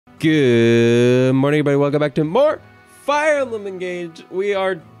Good morning, everybody. Welcome back to more Fire Emblem Engage. We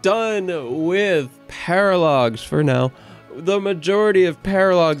are done with paralogs for now. The majority of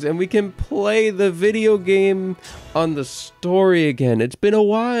paralogs, and we can play the video game on the story again. It's been a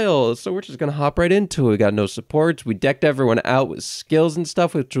while, so we're just gonna hop right into it. We got no supports. We decked everyone out with skills and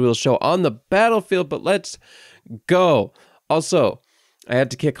stuff, which we'll show on the battlefield, but let's go. Also, I had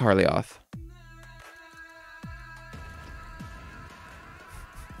to kick Harley off.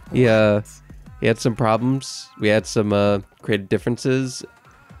 He had some problems. We had some creative differences.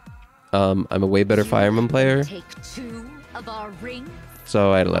 I'm a way better Fire Emblem player, Take 2 of our rings.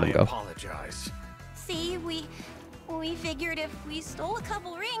 so I had to let him go. Apologize. See, we figured if we stole a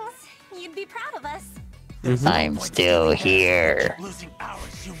couple rings, you'd be proud of us. I'm still here. Losing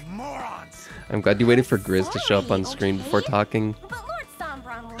hours, you morons. I'm glad you waited for Griss to show up on screen before talking. But Lord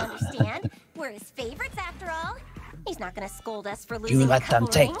Sombron will understand. We're his favorites after all. He's not gonna scold us for losing You a let them couple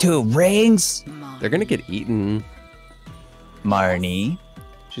take rings. 2 rings? They're gonna get eaten. Marnie.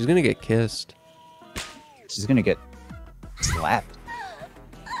 She's gonna get kissed. She's gonna get slapped.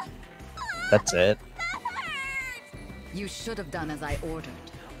 That's it. You should have done as I ordered.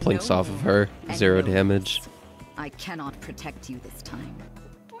 Plinks No off of her. and 0 no damage. less. I cannot protect you this time.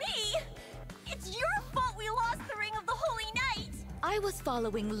 Me? It's your fault we lost the ring of the Holy Knight. I was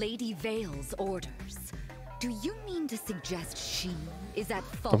following Lady Vale's orders. Do you mean to suggest she is at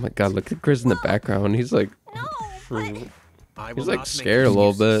fault? Oh my god, look at Griss in the background. He's like, No, but I He's will like not make scared a little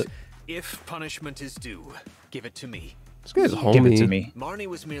excuses. bit. If punishment is due, give it to me. this guy's homie. Give it to me. Marnie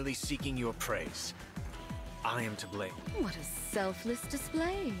was merely seeking your praise. I am to blame. What a selfless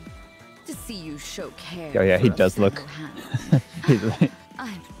display. To see you show care. Oh, yeah, he for a does look- fellow hand.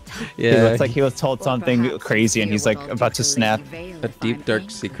 I'm He Yeah, looks like he was told Or something perhaps crazy and hear he's what like I'll about do to to snap. Lady Vale a if deep I'm dark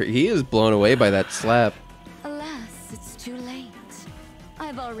angry. secret. He is blown away by that slap. Alas, it's too late.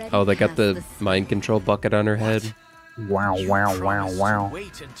 I've already Oh, they got passed the step. mind control bucket on her head. Wow, You wow, wow, promised to wow.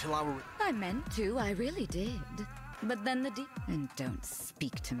 Wait until our I meant to, I really did. But then the and don't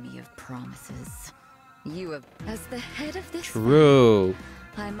speak to me of promises. You have, as the head of this True.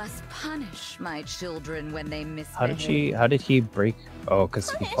 family, I must punish my children when they misbehave. How did he break? Oh,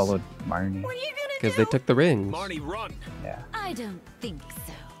 because he followed Marnie. what are you gonna do? Because they took the rings. Marnie, run. Yeah. I don't think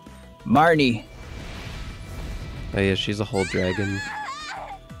so. Marnie. Oh yeah, she's a whole dragon.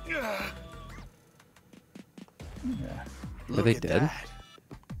 Are they dead?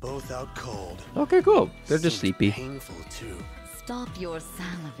 Both out cold. Okay, cool. They're just Seems sleepy. Painful too. Stop your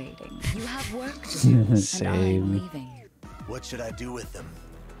salivating. You have work to do, and Same. I'm leaving. What should I do with them?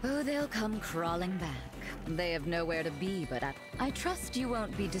 Oh, they'll come crawling back. They have nowhere to be but at. I trust you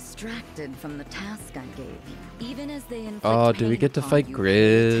won't be distracted from the task I gave you, even as they inflict Oh, do we pain get to upon fight you.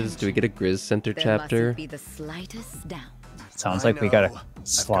 Grizz? Do we get a Grizz Center There chapter? mustn't be the slightest doubt. Sounds I like we know. gotta I've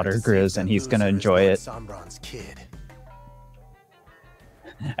slaughter got to save Grizz them and he's gonna losers enjoy like it. Sombron's kid.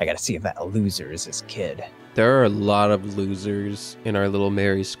 I gotta see if that loser is his kid. There are a lot of losers in our little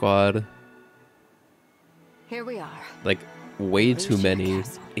Mary squad. Here we are. Like, way too many.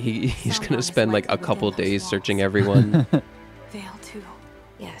 He's gonna spend like a couple days searching everyone. Vale too.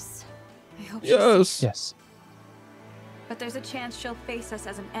 Yes. I hope Yes. Yes. But there's a chance she'll face us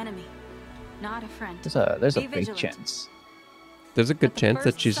as an enemy, not a friend. There's a Be big vigilant. chance. There's a good At the chance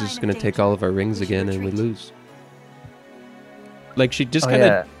that first she's sign just of gonna take danger, all of our rings we should again and we retreat. lose. Like she just Oh, kind of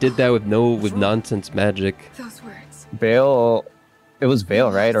yeah. did that with nonsense magic. Those words. Vale. It was Vale,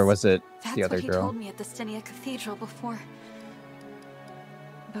 right? Or was it That's the other what he girl? told me at the Stynia Cathedral before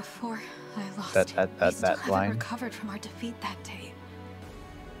I lost. That We still haven't line? recovered from our defeat that day.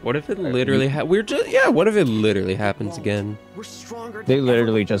 What if it literally what if it literally happens again? We're stronger They than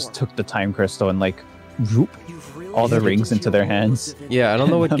literally ever just before. took the time crystal and like, whoop, You've really all the taken rings into their control hands. of it. Yeah, I don't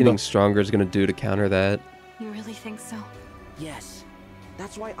know what The- getting stronger is gonna do to counter that. You really think so? Yes.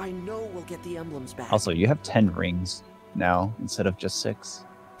 That's why I know we'll get the emblems back. Also, you have 10 rings now instead of just 6.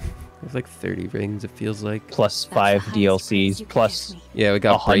 There's like 30 rings, it feels like. Plus That's 5 the highest praise DLCs, you could plus give me. Yeah, we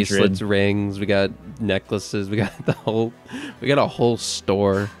got 100. bracelets, rings, we got necklaces, we got we got a whole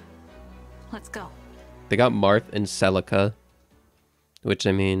store. Let's go. They got Marth and Celica, which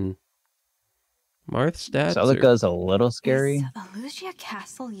I mean, Marth's stats are- Celica's a little scary. Is Alusia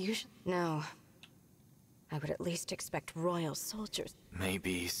Castle usually? No. I would at least expect royal soldiers.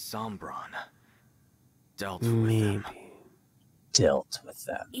 Maybe Sombron dealt with them. Dealt with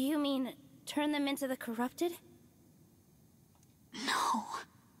them. You mean turn them into the corrupted? No.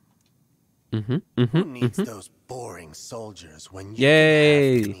 Who needs those boring soldiers when you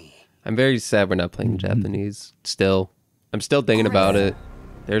Yay! can have me? I'm very sad we're not playing Japanese. Still, I'm still thinking about it.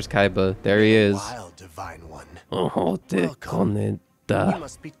 There's Kaiba. There he is. Wild divine one. Oh, te Welcome. conecto. You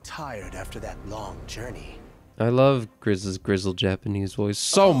must be tired after that long journey. I love Griss's grizzled Japanese voice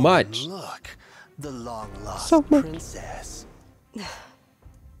so much. Look, the long-lost So much. princess.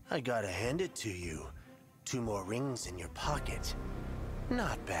 I gotta hand it to you. 2 more rings in your pocket.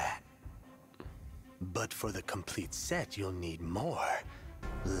 Not bad. But for the complete set, you'll need more.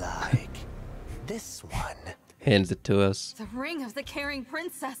 Like this one. Hands it to us. The ring of the caring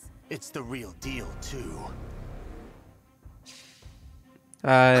princess. It's the real deal, too.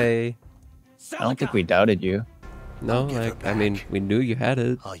 Hi. I don't think we doubted you. No, give her like I mean, back. we knew you had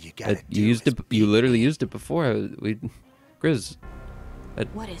it. All you gotta You do used is it. You literally used it before. Grizz,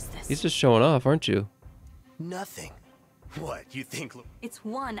 What is this? he's just showing off, aren't you? Nothing. What, you think... It's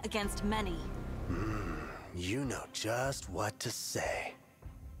one against many. You know just what to say.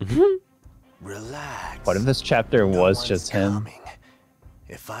 Relax. What if this chapter No was one's just him? coming.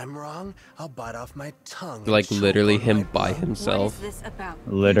 If I'm wrong, I'll bite off my tongue. and Like choke literally on him my by blood. himself. What is this about?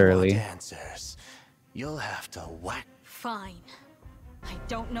 Literally. You want answers. You'll have to whack. Fine. I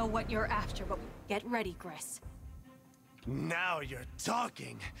don't know what you're after, but get ready, Griss. Now you're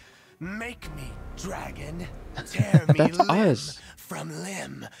talking. Make me, dragon. Tear me That's limb us. from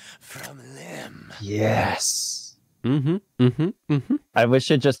limb from limb. Yes. Mm-hmm. I wish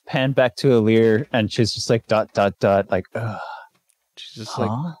it just panned back to Alir and she's just like ... like, ugh. She's just Huh?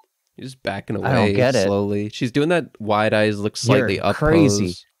 like, you're just backing away I don't get it. slowly. She's doing that wide eyes, look slightly You're up crazy.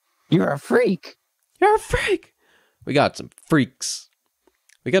 pose. You're a freak. You're a freak. We got some freaks.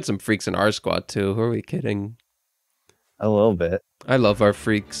 We got some freaks in our squad too. Who are we kidding? A little bit. I love our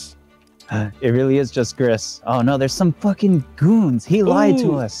freaks. It really is just Griss. Oh no, there's some fucking goons. He lied to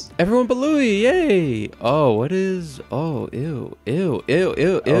Ooh, us. Everyone but Louis, yay! Oh, what is? Oh, ew. Oh,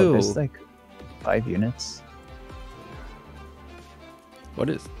 there's like 5 units. What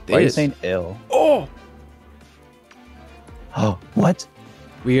is this? Why are you saying ill? Oh, Oh, what?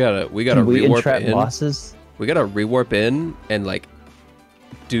 we gotta Can we rewarp entrap in. bosses? We gotta rewarp in and like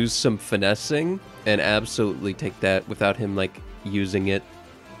do some finessing and absolutely take that without him like using it.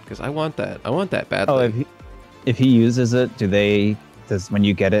 Because I want that. I want that badly. Oh, if he uses it, when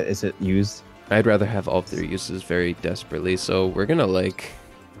you get it, is it used? I'd rather have all of their uses very desperately. So we're gonna like.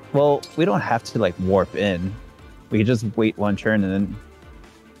 Well, we don't have to like warp in. We could just wait 1 turn and then.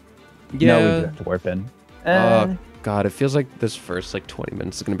 Yeah. No, we do have to warp in. Oh God, it feels like this first like 20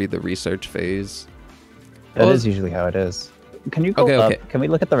 minutes is gonna be the research phase. That Well, is usually how it is. Can you go Okay, up? okay. Can we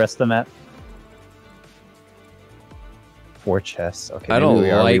look at the rest of the map? 4 chests. Okay. I maybe don't we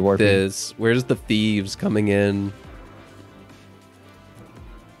are like rewarping. this. Where's the thieves coming in?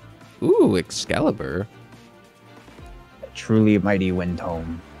 Ooh, Excalibur. Truly mighty wind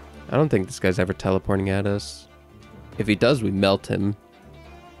tome. I don't think this guy's ever teleporting at us. If he does, we melt him.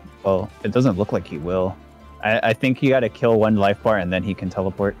 Well, it doesn't look like he will. I think you gotta kill 1 life bar and then he can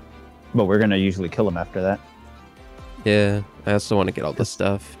teleport. But we're gonna usually kill him after that. Yeah, I also want to get all this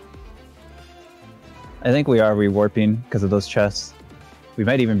stuff. I think we are rewarping because of those chests. We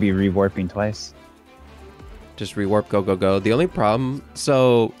might even be rewarping twice. Just rewarp, go, go, go. The only problem,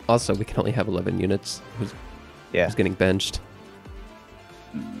 so also we can only have 11 units. Who's getting benched?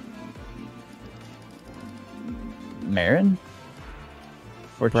 Marin?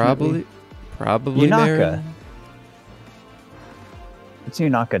 Fortunately. Probably Yunaka. Marin. What's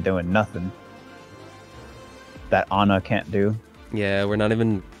Yunaka doing? Nothing. That Ana can't do. Yeah, we're not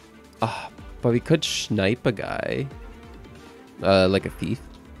even. But we could snipe a guy, like a thief.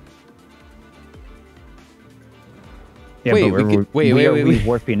 Yeah, Wait, but we could- wait, we are wait.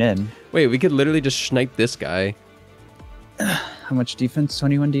 rewarping in. Wait, we could literally just snipe this guy. How much defense?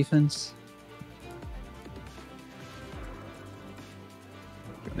 21 defense?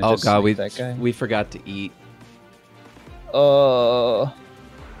 Gonna Oh just God, snipe that guy. we forgot to eat.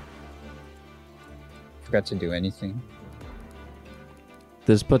 Forgot to do anything.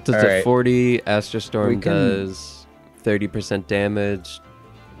 This puts us All at right. 40. Astro Storm We can- does 30% damage.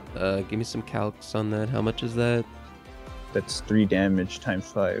 Give me some calcs on that. How much is that? That's 3 damage times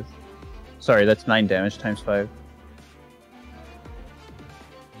 5. Sorry, that's 9 damage times 5.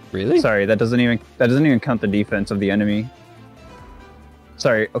 Really? Sorry, that doesn't even count the defense of the enemy.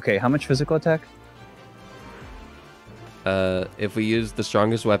 Sorry. Okay, how much physical attack? If we use the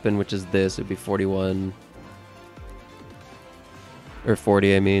strongest weapon, which is this, it'd be 41. Or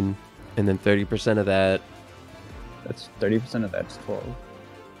 40, I mean. And then 30% of that That's 30% of that's 12.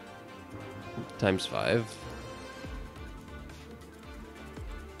 times 5.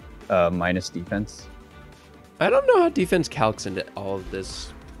 Minus defense. I don't know how defense calcs into all of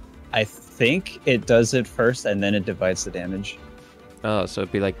this. I think it does it first and then it divides the damage. Oh, so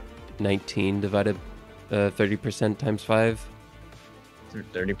it'd be like 19 divided 30% times 5.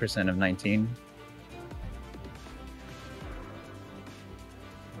 30% of 19.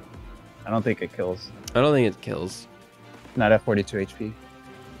 I don't think it kills. I don't think it kills. Not at 42 HP.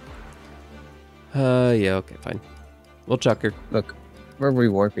 Yeah, okay, fine. We'll chuck her. Look, we're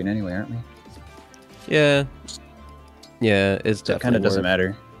rewarping anyway, aren't we? Yeah. Yeah, it's So definitely it kind of doesn't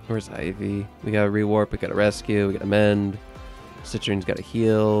matter. Where's Ivy? We got a rewarp, we got a rescue, we got a mend. Citrine's got a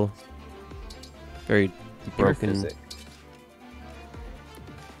heal. Very broken. Physics.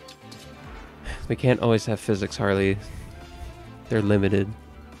 We can't always have physics, Harley. They're limited.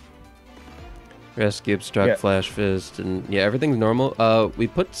 Rescue, obstruct, Yeah. flash fist, and yeah, everything's normal. We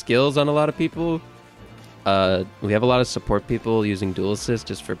put skills on a lot of people. We have a lot of support people using dual assist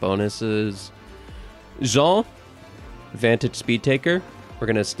just for bonuses. Jean, Vantage Speed Taker. We're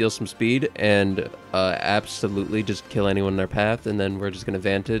gonna steal some speed and absolutely just kill anyone in our path, and then we're just gonna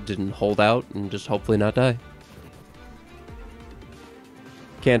Vantage and hold out and just hopefully not die.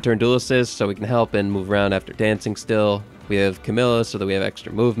 Can't turn dual assist, so we can help and move around after dancing still. We have Camilla, so that we have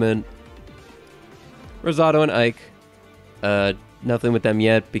extra movement. Rosado and Ike. Nothing with them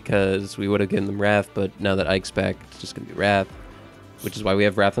yet because we would have given them Wrath, but now that Ike's back, it's just going to be Wrath. Which is why we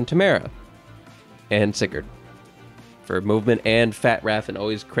have Wrath on Tamara. And Sigurd. For movement and Fat Wrath and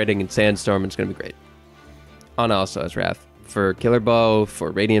always critting in Sandstorm, it's going to be great. Anna also has Wrath. For Killer Bow,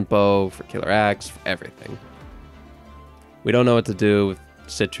 for Radiant Bow, for Killer Axe, for everything. We don't know what to do with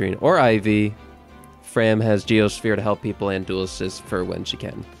Citrine or Ivy. Fram has Geosphere to help people and Dual Assist for when she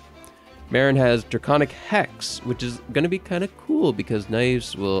can. Marin has Draconic Hex, which is going to be kind of cool because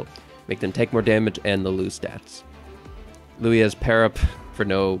knives will make them take more damage and they'll lose stats. Louis has Parap for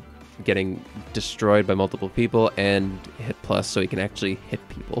no getting destroyed by multiple people and hit plus so he can actually hit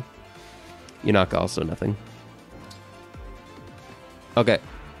people. Yunaka also nothing. Okay.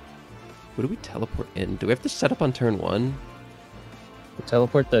 Who do we teleport in? Do we have to set up on turn 1? We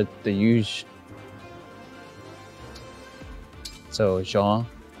teleport the huge. So Jean,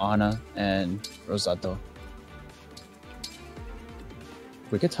 Anna, and Rosato.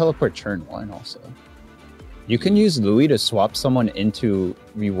 We could teleport turn 1 also. You can use Louis to swap someone into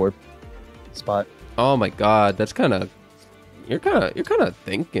rewarp spot. Oh my god, that's kind of... You're kind of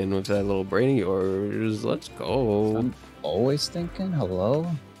thinking with that little brain of yours. Let's go. I'm always thinking,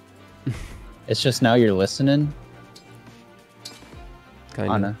 hello? It's just now you're listening.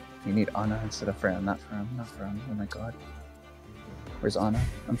 Kinda. Anna. You need Anna instead of Fran. Not Fran. Not Fran. Oh my god. Where's Anna?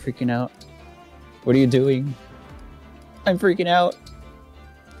 I'm freaking out. What are you doing? I'm freaking out.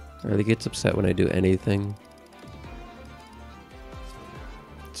 Really gets upset when I do anything.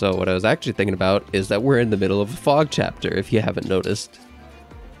 So what I was actually thinking about is that we're in the middle of a fog chapter, if you haven't noticed.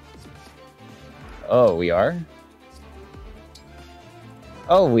 Oh, we are?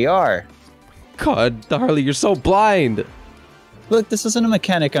 Oh, we are. God, Harley, you're so blind. Look, this isn't a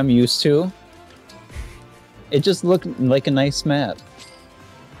mechanic I'm used to. It just looked like a nice map.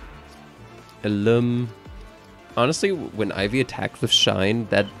 Honestly, when Ivy attacks with Shine,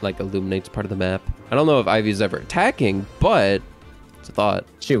 that like illuminates part of the map. I don't know if Ivy's ever attacking, but it's a thought.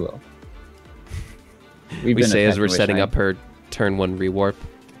 She will. We say as we're setting up her turn 1 rewarp.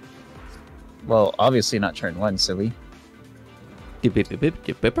 Well, obviously not turn 1, silly. I just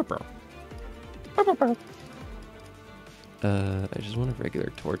want a regular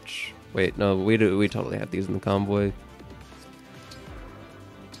torch. Wait, no, we totally have these in the convoy.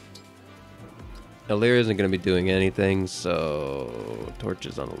 Alir isn't going to be doing anything, so torch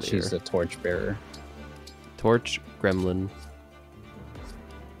is on Alir. She's the torch bearer. Torch, Gremlin.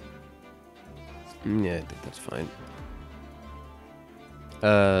 Yeah, I think that's fine.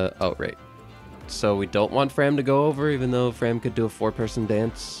 Oh, right. So we don't want Fram to go over, even though Fram could do a 4-person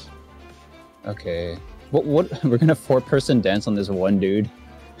dance. Okay. What? We're gonna 4-person dance on this one dude.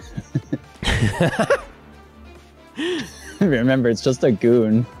 Remember, it's just a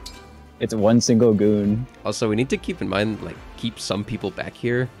goon. It's one single goon. Also, we need to keep in mind, like, keep some people back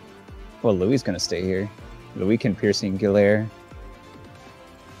here. Well, Louis is gonna stay here. Louis can piercing Gilaire.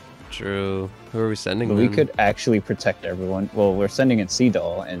 True. Who are we sending? Louis then? could actually protect everyone. Well, we're sending in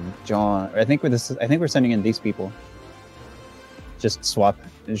Seadoll and John. I think we're sending in these people. Just swap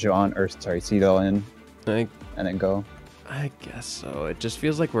John, or sorry, Seadoll in, and then go. I guess so. It just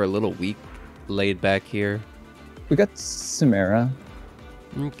feels like we're a little weak, laid back here. We got Samara.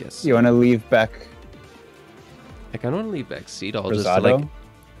 I guess. You want to leave back? I kind of want to leave back Seadoll. Rosado? Just to, like,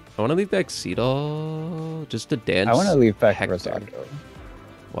 I want to leave back Seadoll just to dance. I want to leave back Hector. Rosado.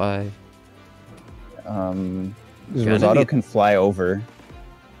 Why? Rosado can fly over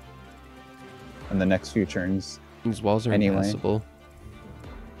in the next few turns. These walls are Anyway. impassable.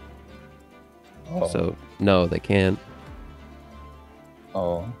 Oh. So, no, they can't.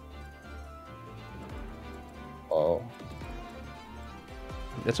 Oh. Oh.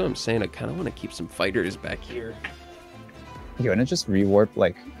 That's what I'm saying. I kind of want to keep some fighters back here. You want to just rewarp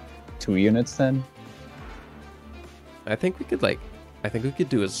like 2 units then? I think we could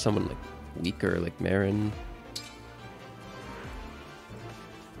do as someone like weaker, like Marin.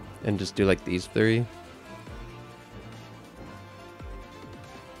 And just do like these 3.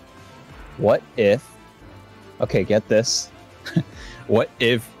 What if... Okay, get this. What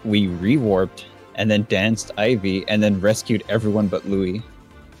if we rewarped and then danced Ivy and then rescued everyone but Louis?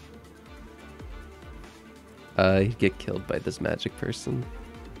 He'd get killed by this magic person.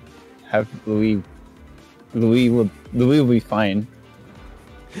 Have Louis will be fine.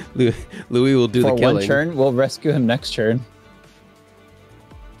 Louis will do the killing. For 1 turn, we'll rescue him next turn.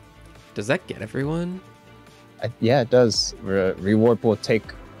 Does that get everyone? Yeah, it does. Rewarp will take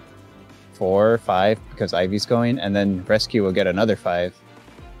 4 or 5 because Ivy's going, and then rescue will get another 5,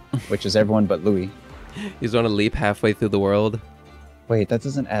 which is everyone but Louis. You just want to leap halfway through the world? Wait, that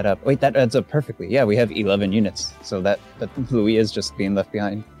doesn't add up. Wait, that adds up perfectly. Yeah, we have 11 units, so that Louis is just being left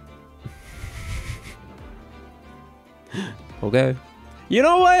behind. Okay. You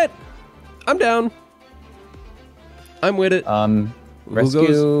know what? I'm down. I'm with it.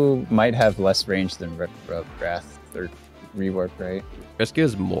 Rescue might have less range than Wrath or Rewarp, right? Rescue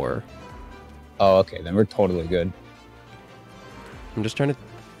is more. Oh, okay, then we're totally good. I'm just trying to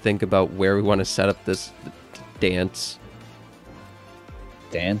think about where we want to set up this dance.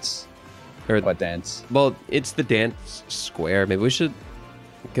 Dance? Or what dance? Well, it's the dance square. Maybe we should,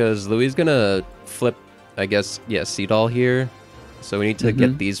 because Louis is gonna flip, I guess, yeah, Seadoll here. So we need to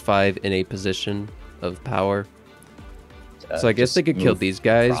get these 5 in a position of power. So I guess they could kill these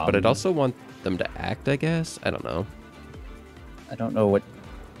guys, but I'd also want them to act, I guess. I don't know. I don't know what...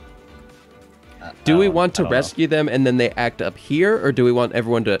 Do we want to rescue them and then they act up here, or do we want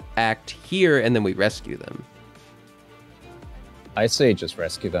everyone to act here and then we rescue them? I say just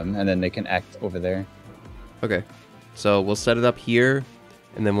rescue them and then they can act over there. Okay. So we'll set it up here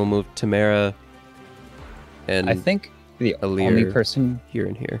and then we'll move Tamara and I think the Alir only person... here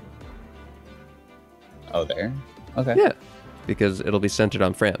and here. Oh, there? Okay. Yeah. Because it'll be centered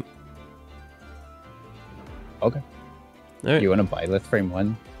on Fram. Okay. All right. You want to Byleth frame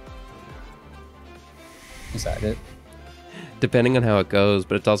 1? Is that it? Depending on how it goes,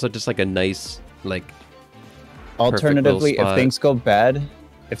 but it's also just like a nice, like, alternatively, if things go bad,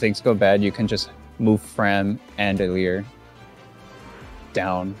 you can just move Fram and Alir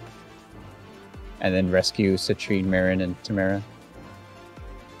down and then rescue Citrine, Marin, and Tamara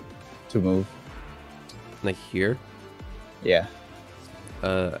to move. Like here? Yeah.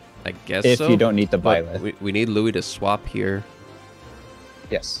 I guess if so. you don't need the Byleth. We need Louis to swap here.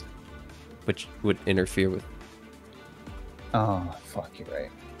 Yes. Which would interfere with... Oh, fuck, you're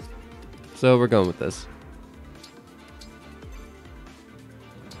right. So we're going with this.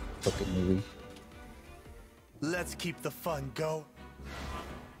 Fucking Louis. Let's keep the fun going.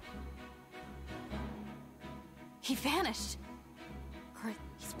 He vanished. Or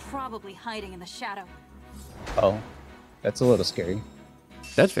he's probably hiding in the shadow. Oh, that's a little scary.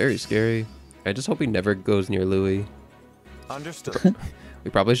 That's very scary. I just hope he never goes near Louis. Understood. We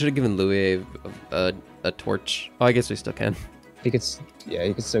probably should have given Louis a torch. Oh, I guess we still can. He could, yeah,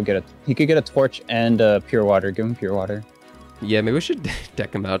 he could still get a. He could get a torch and pure water. Give him pure water. Yeah, maybe we should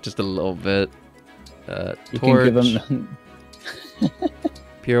deck him out just a little bit. You Torch, can give him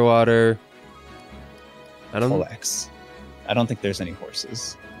pure water. I don't. Flex. I don't think there's any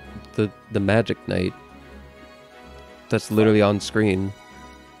horses. The Magic Knight. That's literally on screen.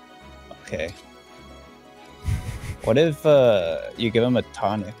 Okay. What if you give him a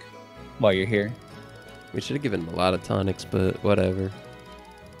tonic while you're here? We should have given him a lot of tonics, but whatever.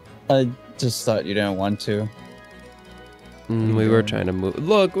 I just thought you didn't want to. We were trying to move.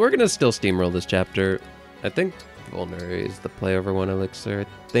 Look, we're gonna still steamroll this chapter. I think Vulnerary is the play over 1 elixir.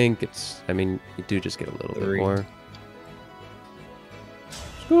 I think it's. I mean, you do just get a little bit more.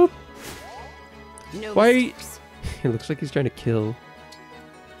 Scoop. No Why? mistakes. It looks like he's trying to kill.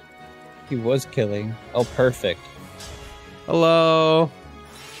 He was killing. Oh, perfect. Hello.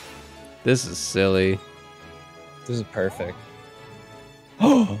 This is silly. This is perfect.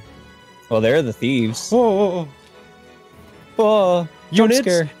 Oh, well, there are the thieves. Oh, Oh, jump units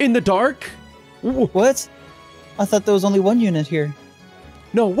scare. in the dark? What? I thought there was only 1 unit here.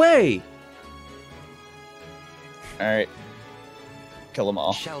 No way! All right, kill them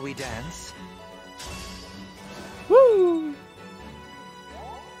all. Shall we dance? Woo!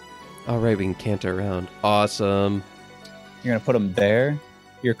 All right, we can canter around. Awesome. You're gonna put them there?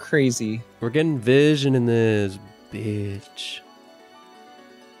 You're crazy. We're getting vision in this, bitch.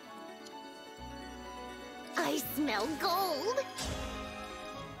 I smell gold.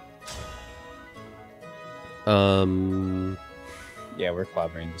 Yeah, we're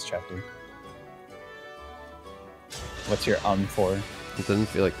clobbering this chapter. What's your for? It doesn't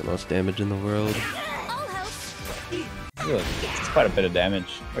feel like the most damage in the world. I'll help. Ooh, it's quite a bit of damage.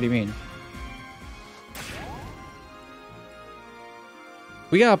 What do you mean?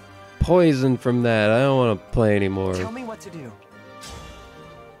 We got poison from that. I don't want to play anymore. Tell me what to do.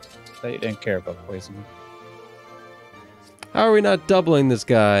 I thought you didn't care about poison. How are we not doubling this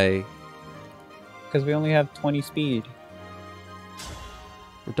guy? Because we only have 20 speed.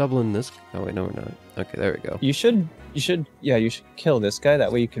 We're doubling this. Oh wait, no, we're not. Okay, there we go. You should kill this guy.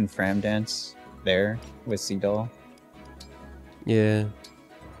 That way you can fram dance there with Sea Doll. Yeah.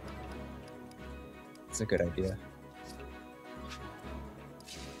 It's a good idea.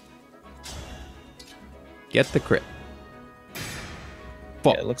 Get the crit.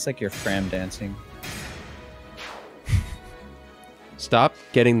 Fuck. Yeah, it looks like you're fram dancing. Stop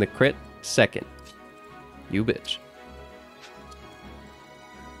getting the crit second. You bitch.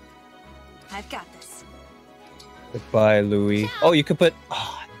 I've got this. Goodbye, Louis. Oh, you could put...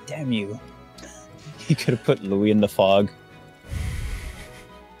 Oh, damn you. You could have put Louis in the fog.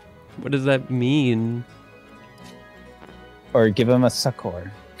 What does that mean? Or give him a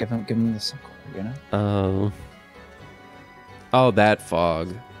succor. Give him the succor, you know? Oh. Oh, that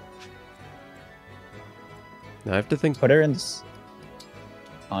fog. Now I have to think... Put her in...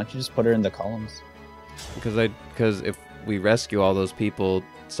 Why don't you just put her in the columns? Because if we rescue all those people,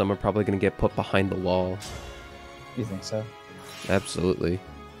 some are probably going to get put behind the wall. You think so? Absolutely.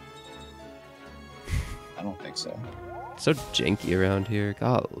 I don't think so. So janky around here.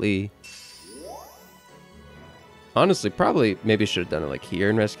 Golly. Honestly, probably maybe should have done it like here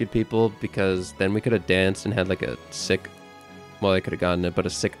and rescued people, because then we could have danced and had like a sick... Well, I could have gotten it, but a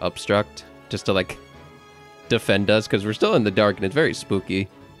sick obstruct just to like defend us, because we're still in the dark and it's very spooky.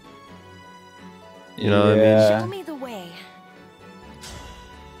 You know what I mean? Show me the way.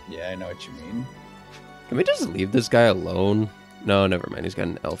 Yeah, I know what you mean. Can we just leave this guy alone? No, never mind. He's got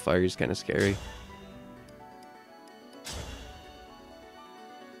an Elfire. He's kind of scary.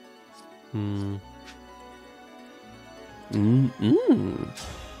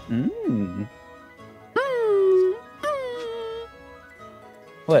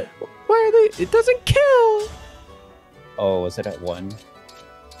 What? Why are they... It doesn't kill! Oh, was it at 1?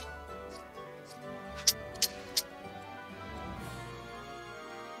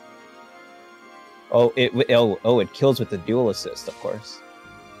 Oh, it kills with the dual assist, of course.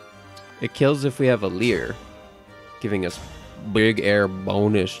 It kills if we have a Leer, giving us big air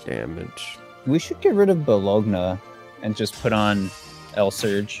bonus damage. We should get rid of Bologna and just put on El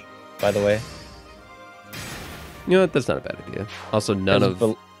Surge, by the way. You know what? That's not a bad idea. Also, none of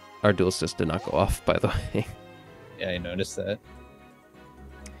our dual assists did not go off, by the way. Yeah, I noticed that.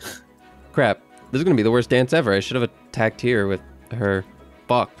 Crap. This is going to be the worst dance ever. I should have attacked here with her.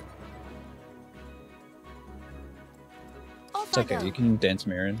 Fuck. It's okay, you can dance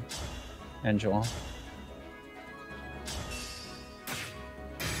Marin and Joel.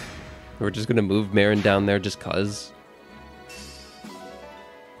 We're just gonna move Marin down there just cuz.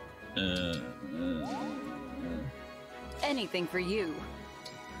 Anything for you.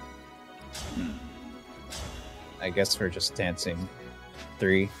 I guess we're just dancing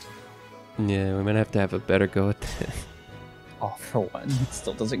 3. Yeah, we might have to have a better go at this. Oh, for 1. It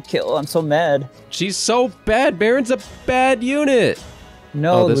still doesn't kill. I'm so mad. She's so bad. Marin's a bad unit.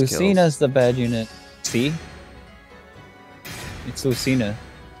 No, Oh, this Lucina's the bad unit. See? It's Lucina.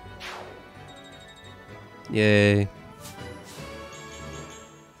 Yay.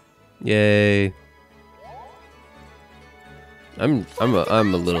 Yay. I'm a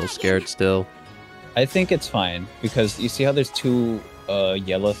little scared still. I think it's fine because you see how there's 2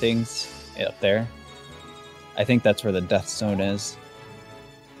 yellow things up there? I think that's where the death zone is.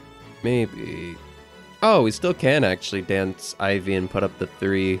 Maybe. Oh, we still can actually dance Ivy and put up the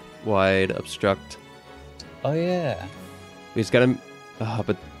 3 wide obstruct. Oh yeah. We just gotta. Oh,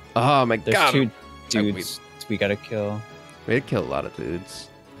 but oh my god. There's 2 dudes we gotta kill. We had to kill a lot of dudes.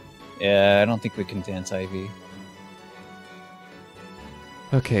 Yeah, I don't think we can dance Ivy.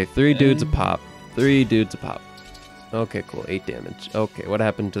 Okay, 3 dudes a pop. 3 dudes a pop. Okay, cool. 8 damage. Okay, what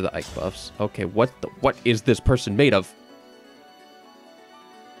happened to the Ike buffs? Okay, what is this person made of?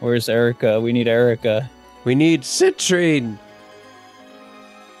 Where's Erica? We need Erica. We need Citrine!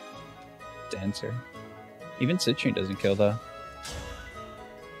 Dancer. Even Citrine doesn't kill though.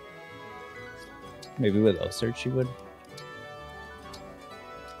 Maybe with Elser she would.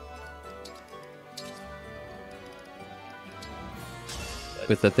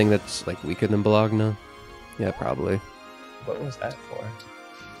 With the thing that's like weaker than Bologna? Yeah, probably. What was that for?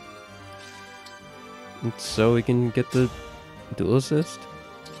 It's so we can get the dual assist.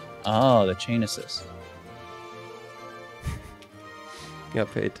 Oh, the chain assist. Yeah,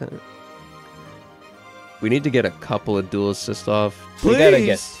 pay attention. We need to get a couple of dual assists off. Please! We gotta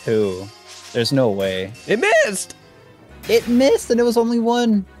get 2. There's no way. It missed! It missed and it was only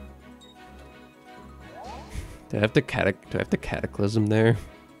 1. Do I have to cataclysm there?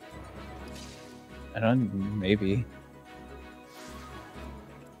 I don't, maybe.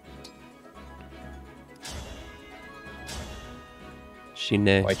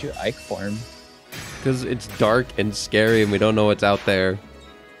 Shine. Why'd you Ike form? Because it's dark and scary and we don't know what's out there.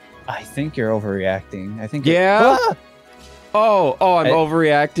 I think you're overreacting. I think. Yeah? Ah! Oh, I'm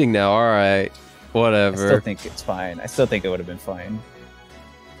overreacting now. All right. Whatever. I still think it's fine. I still think it would have been fine.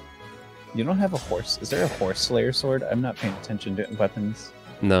 You don't have a horse. Is there a horse slayer sword? I'm not paying attention to weapons.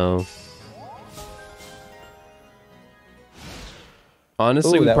 No.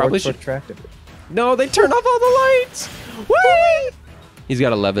 Honestly, Ooh, we that probably works should. retroactively. No, they turned off all the lights. Whee! He's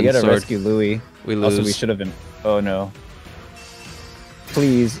got 11 We gotta sword. rescue Louis. We lose. Also, we should have been. Oh no!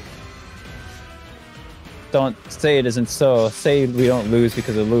 Please, don't say it isn't so. Say we don't lose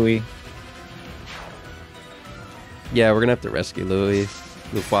because of Louis. Yeah, we're gonna have to rescue Louis.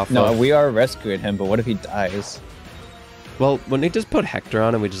 Lufafa. No, we are rescuing him, but what if he dies? Well, when they just put Hector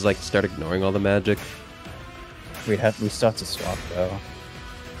on and we just like start ignoring all the magic. We still have to swap though.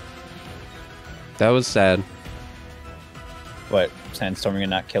 That was sad. What? Sandstorming and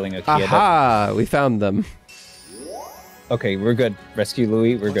not killing a kid? Aha! We found them. Okay, we're good. Rescue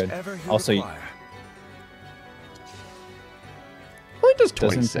Louis, we're good. Whatever you Also, require. Only just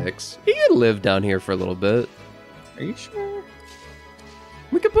Doesn't- 26. He can live down here for a little bit. are you sure?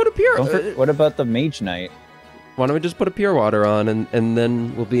 We could put a pure. What about the Mage Knight? Why don't we just put a pure water on and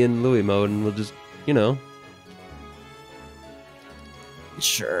then we'll be in Louis mode and we'll just, you know.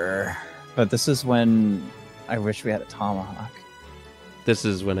 Sure. But this is when I wish we had a tomahawk. This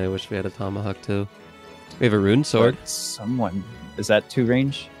is when I wish we had a tomahawk too. We have a rune sword. But someone. Is that 2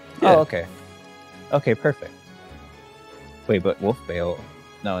 range? Yeah. Oh, okay. Okay, perfect. Wait, but Wolf Bale.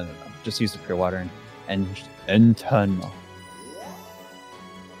 No. Just use the pure water and ton.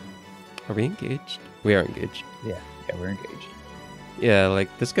 Are we engaged? We are engaged. Yeah, we're engaged. Yeah, like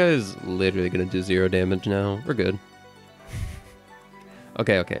this guy is literally gonna do 0 damage now. We're good.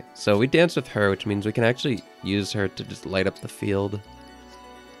 Okay. So we dance with her, which means we can actually use her to just light up the field.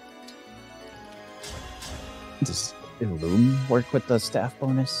 Does Illume work with the staff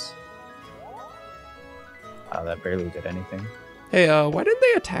bonus? Oh, that barely did anything. Hey, why didn't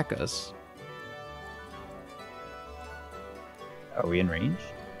they attack us? Are we in range?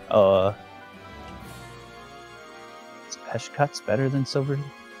 Is Peshkut's better than Silver?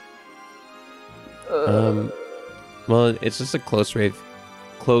 Well, it's just a close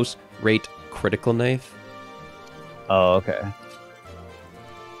rate critical knife. Oh, okay.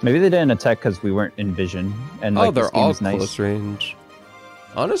 Maybe they didn't attack because we weren't in vision. And like, They're this game all is nice. close range.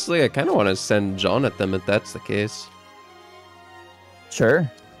 Honestly, I kind of want to send John at them if that's the case. Sure.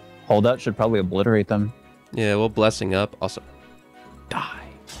 Holdout should probably obliterate them. Yeah, well, blessing up. Also, die.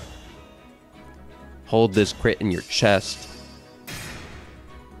 Hold this crit in your chest.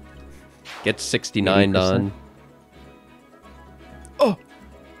 Get 69 done.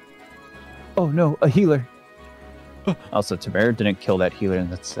 Oh no, a healer. Also, Tamara didn't kill that healer, and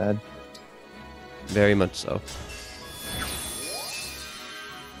that's sad. Very much so.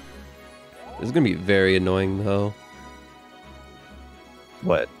 This is gonna be very annoying, though.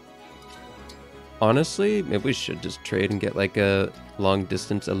 What? Honestly, maybe we should just trade and get like a long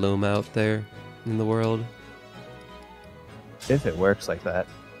distance Illum out there in the world. If it works like that.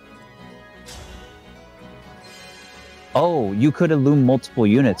 Oh, you could Illum multiple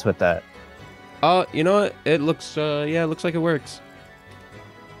units with that. You know what? It looks, yeah, it looks like it works.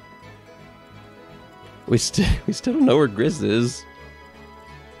 We still don't know where Griss is.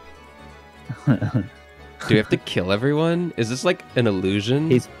 Do we have to kill everyone? Is this like an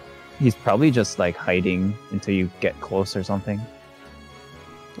illusion? He's probably just like hiding until you get close or something.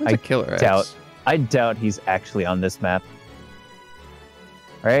 What's a killer doubt. I doubt he's actually on this map.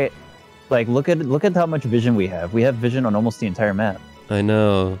 Right? Like look at how much vision we have. We have vision on almost the entire map. I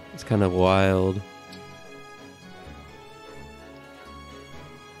know. It's kind of wild.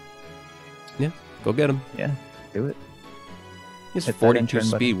 Yeah, go get him. Yeah, do it. He's Hit that 42 intern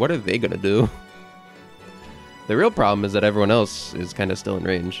speed. button. What are they gonna do? The real problem is that everyone else is kind of still in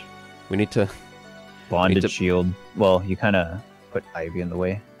range. We need to Bonded shield. Well, you kind of put Ivy in the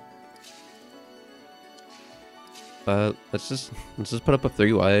way. let's just put up a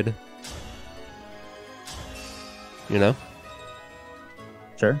 3 wide. You know?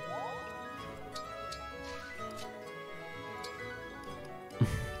 Sure.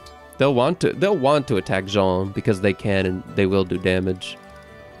 They'll want to attack Jean because they can and they will do damage.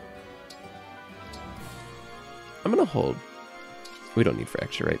 I'm gonna hold. We don't need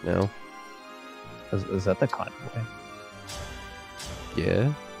fracture right now. Is that the convoy?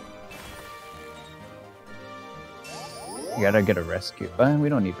 Yeah. You gotta get a rescue. We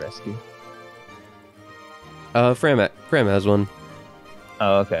don't need rescue. Fram has one.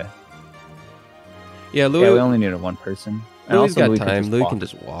 Oh, okay. Yeah, Louis. Yeah, we only needed one person. And Louis also got Louis time. Louis can walk.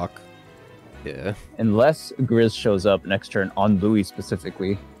 just walk. Yeah. Unless Griss shows up next turn on Louis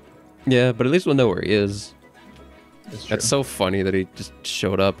specifically. Yeah, but at least we'll know where he is. That's true. That's so funny that he just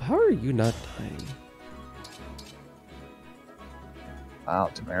showed up. How are you not dying? Wow,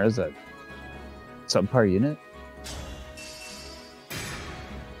 Tamara's a subpar unit?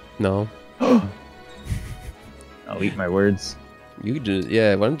 No. I'll eat my words. You just,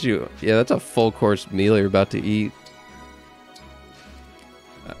 yeah, why don't you? Yeah, that's a full course meal you're about to eat.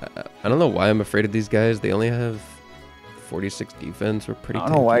 I don't know why I'm afraid of these guys. They only have 46 defense. We're pretty I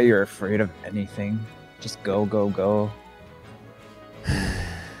don't know why tanky. you're afraid of anything. Just go, go, go.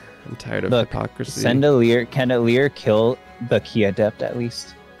 I'm tired of Look, hypocrisy. send a Lear. Can a Lear kill the Key Adept at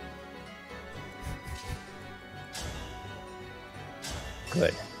least?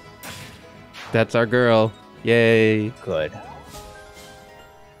 Good. That's our girl. Yay. Good.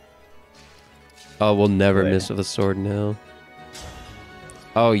 Oh, we'll never Good. miss with a sword now.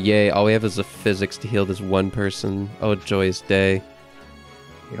 Oh, yay. All we have is the physics to heal this one person. Oh, joyous day.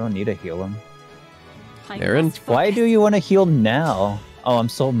 You don't need to heal him. Aaron? Why do you want to heal now? Oh, I'm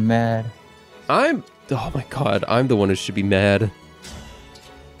so mad. Oh my god. I'm the one who should be mad.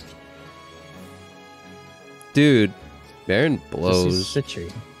 Dude. Baron blows.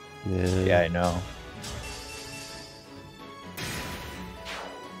 Citry. Yeah. Yeah, I know.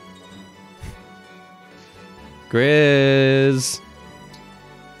 Griss.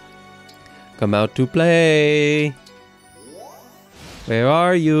 Come out to play. Where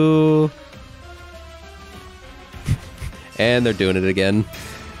are you? And they're doing it again.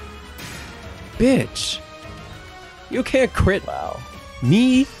 Bitch. You can't crit Wow.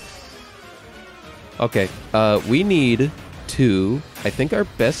 me. Okay, we need to... I think our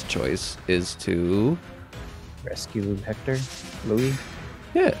best choice is to... Rescue Hector? Louis?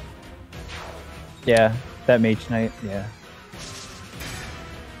 Yeah. Yeah, that Mage Knight, yeah.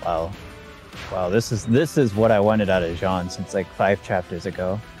 Wow. Wow, this is what I wanted out of Jean since like 5 chapters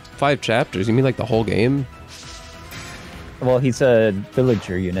ago. 5 chapters? You mean like the whole game? Well, he's a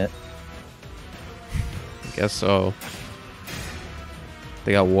villager unit. I guess so.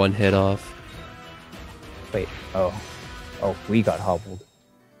 They got 1 hit off. Wait, oh. Oh, we got hobbled.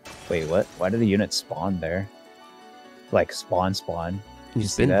 Wait, what? Why did the unit spawn there? Like, spawn.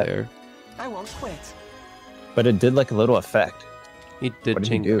 He's see been that? there. I won't quit. But it did like a little effect. He did What did he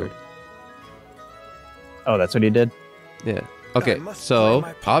change do? guard. Oh, that's what he did? Yeah. Okay, must so play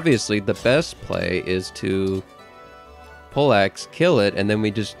my part. obviously the best play is to poleaxe, kill it, and then we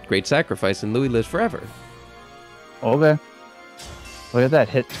just great sacrifice and Louis lives forever. Okay. Look at that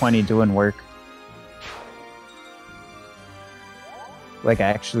hit 20 doing work. Like,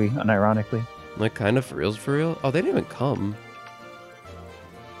 actually, unironically. Like, kind of for real? Oh, they didn't even come.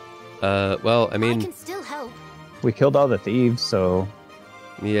 Well, I I mean, can still help. We killed all the thieves, so...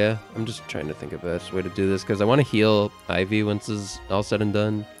 yeah, I'm just trying to think of the best way to do this, because I want to heal Ivy once it's all said and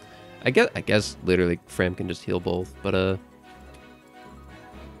done. I guess literally Fram can just heal both, but,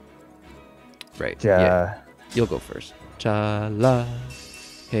 right, yeah. You'll go first. Cha-la,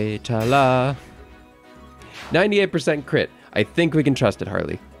 hey cha-la. 98% crit. I think we can trust it,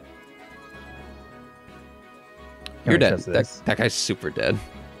 Harley. Can You're we dead. trust this? That guy's super dead.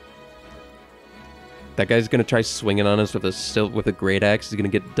 That guy's gonna try swinging on us with a great axe. He's gonna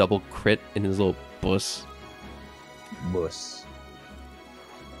get double crit in his little bus. Bus.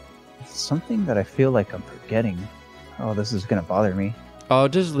 Something that I feel like I'm forgetting. Oh, this is gonna bother me. Oh,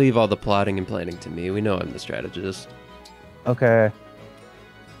 just leave all the plotting and planning to me. We know I'm the strategist. Okay.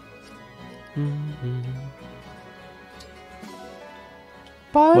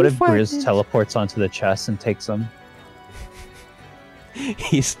 What if Griss teleports onto the chest and takes them?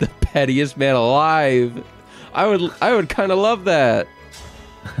 He's the pettiest man alive. I would kind of love that.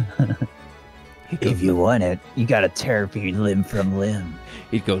 If you want it, you gotta tear me limb from limb.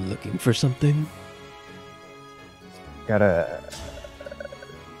 He'd go looking for something. Gotta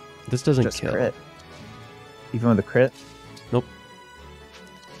This doesn't just kill. crit. Even with a crit? Nope.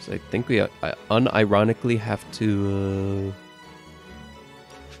 So I think we unironically have to...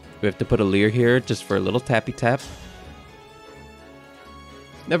 we have to put a Lear here just for a little tappy tap.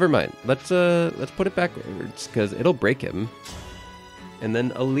 Never mind. Let's put it backwards because it'll break him, and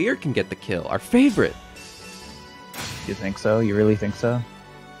then Alir can get the kill. Our favorite. You think so? You really think so?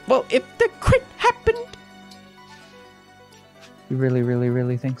 Well, if the crit happened. You really, really,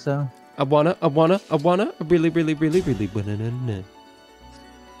 really think so? I wanna, really, really, really, really wanna.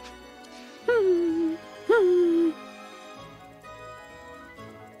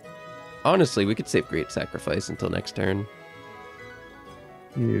 Honestly, we could save Great Sacrifice until next turn.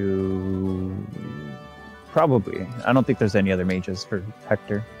 You... Probably. I don't think there's any other mages for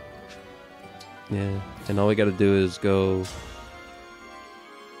Hector. Yeah, and all we gotta do is go...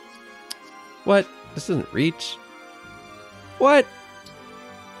 What? This doesn't reach? What?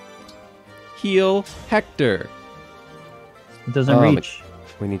 Heal Hector. It doesn't reach.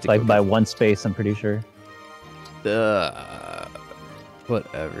 We need to like go by one space, I'm pretty sure.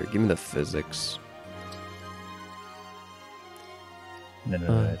 Whatever. Give me the physics.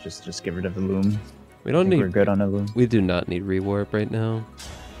 No. Just get rid of the loom. We don't need. We're good on a loom. We do not need rewarp right now.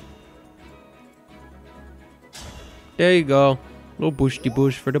 There you go. Little boosty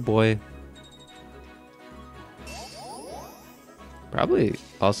bush for the boy. Probably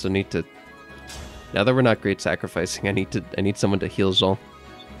also need to. Now that we're not great sacrificing, I need someone to heal Jean.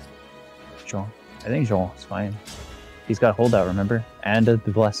 Jean. I think Jean is fine. He's got holdout, remember? And the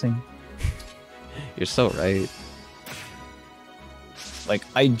blessing. You're so right. Like,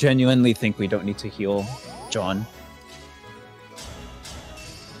 I genuinely think we don't need to heal John.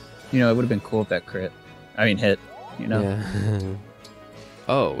 You know, it would have been cool if that crit. I mean, hit. You know? Yeah.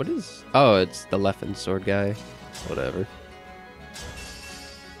 Oh, what is... Oh, it's the Leffen sword guy. Whatever.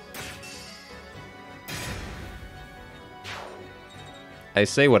 I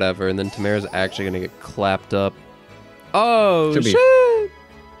say whatever, and then Tamara's actually gonna get clapped up. Oh, shit!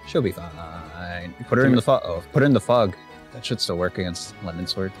 She'll be fine. Put her in the fog. Oh, put her in the fog. That should still work against Lemon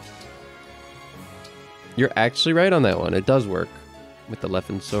Sword. You're actually right on that one. It does work with the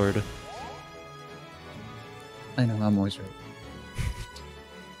Leffen sword. I know, I'm always right.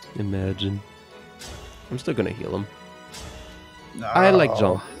 Imagine. I'm still gonna heal him. No. I like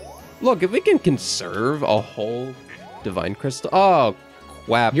Jean. Look, if we can conserve a whole Divine Crystal... Oh,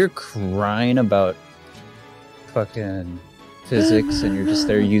 crap. You're crying about fucking physics and you're just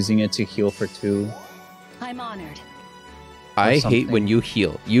there using it to heal for 2. I'm honored. I hate when you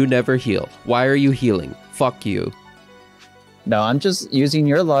heal. You never heal. Why are you healing? Fuck you. No, I'm just using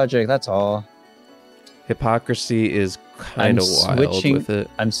your logic, that's all. Hypocrisy is kind of wild with it.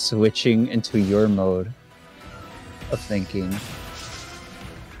 I'm switching into your mode of thinking.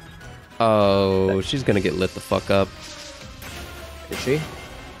 Oh, she's gonna get lit the fuck up. Is she?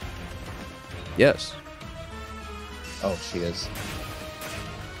 Yes. Oh, she is.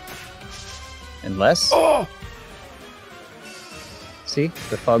 Unless... Oh! See?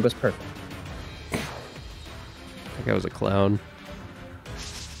 The fog was perfect. That guy was a clown.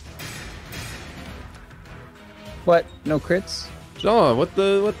 What? No crits? Jean, what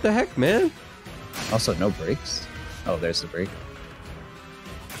the heck, man? Also, no breaks. Oh, there's the break.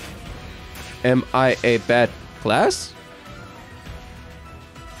 Am I a bad class?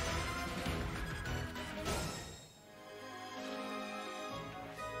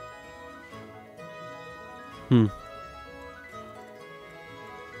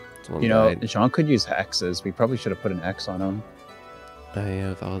 You know, Jean could use hexes. We probably should have put an X on him. Oh yeah,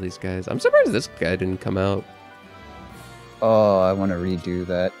 with all these guys. I'm surprised this guy didn't come out. Oh, I want to redo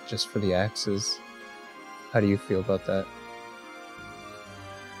that just for the axes. How do you feel about that?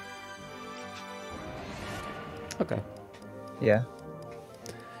 Okay. Yeah?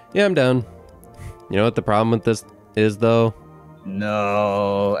 Yeah, I'm down. You know what the problem with this is, though?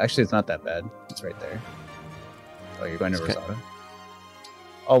 No. Actually, it's not that bad. It's right there. Oh, you're going to Rosado?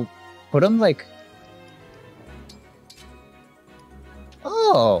 Oh, put him like...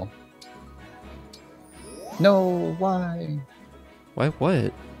 Oh! No, why? Why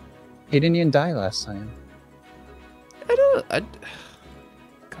what? He didn't even die last time.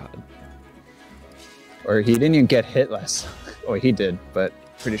 God. Or he didn't even get hit last time. Oh, he did, but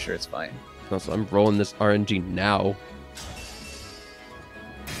pretty sure it's fine. Also, I'm rolling this RNG now.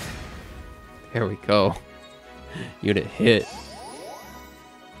 There we go. Unit hit.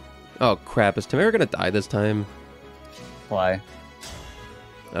 Oh crap, is Tamara gonna die this time? Why?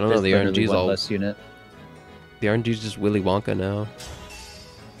 I don't know, the RNG's all... less unit. The RNG's just Willy Wonka now.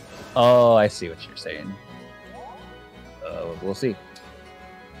 Oh, I see what you're saying. We'll see.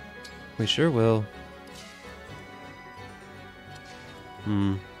 We sure will.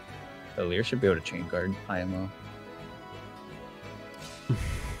 Alir should be able to chain guard IMO.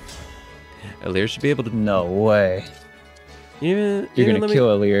 Alir should be able to... No way. You're gonna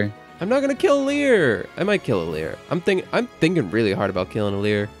kill a Lear. I'm not gonna kill a Lear. I might kill a Lear. I'm thinking really hard about killing a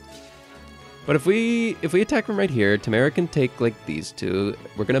Lear. But if we attack from right here, Tamara can take like these two.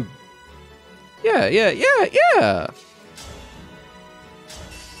 We're gonna. Yeah.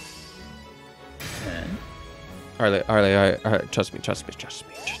 Arlie, trust me. Trust.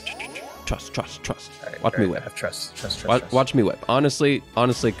 Right, Watch me whip. Trust. Watch me whip. Honestly,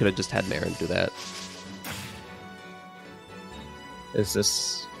 could have just had Marin do that. Is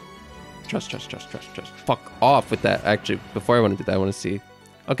this? Trust. Fuck off with that. Actually, before I want to do that, I want to see.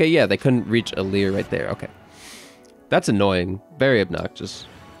 Okay, yeah, they couldn't reach a Lear right there. Okay. That's annoying. Very obnoxious.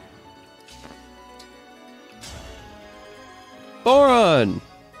 Boron!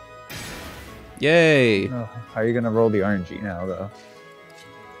 Yay! Oh, how are you gonna roll the RNG now, though?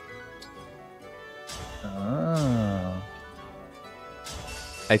 Oh.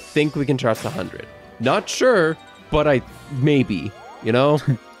 I think we can trust 100. Not sure, but maybe, you know?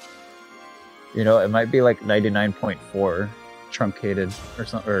 You know, it might be like 99.4 truncated or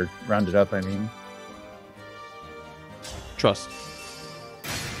something, or rounded up, I mean. Trust.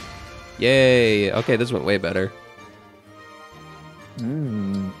 Yay! Okay, this went way better.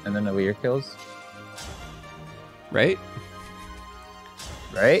 And then the Lear kills. Right?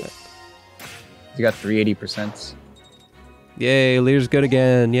 Right? You got 380%. Yay, Lear's good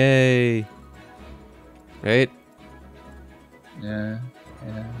again. Yay. Right? Yeah.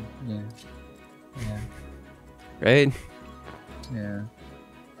 Right? Yeah.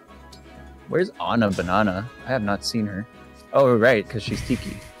 Where's Anna Banana? I have not seen her. Oh, right, because she's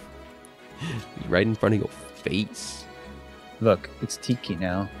Tiki. Right in front of your face. Look, it's Tiki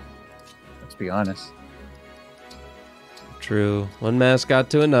now. Let's be honest. True. One mascot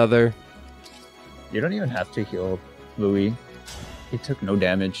to another. You don't even have to heal Louis. He took no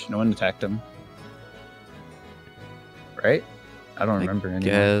damage. No one attacked him. Right? I don't remember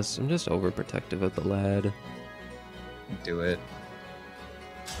anymore. Yes, I'm just overprotective of the lad. Do it.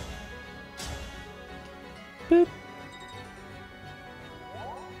 Boop.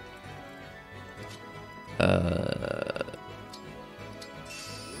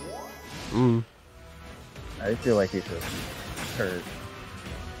 I feel like you should hurt.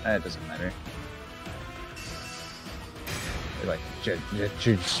 It doesn't matter. Like,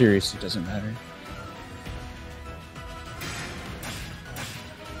 seriously, it doesn't matter.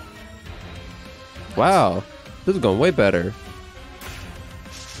 Wow, this is going way better.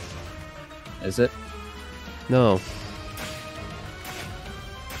 Is it? No.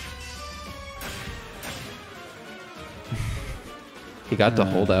 He got to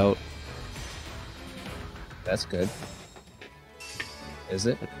hold out. That's good. Is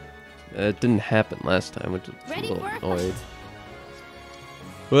it? It didn't happen last time, which is a Ready little for a annoyed.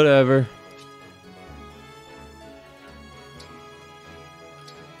 Whatever.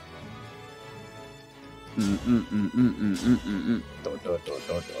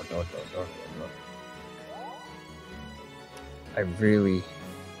 I really...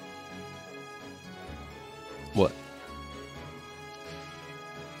 What?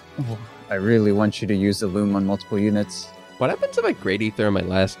 I really want you to use the loom on multiple units. What happens if I Great Ether on my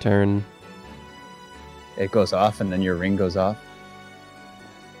last turn? It goes off and then your ring goes off.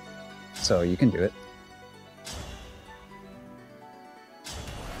 So you can do it.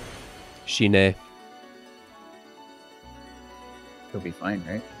 Shine. You'll be fine,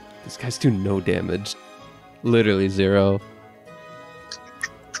 right? These guys do no damage. Literally 0.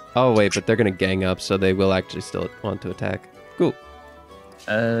 Oh wait, but they're gonna gang up, so they will actually still want to attack. Cool.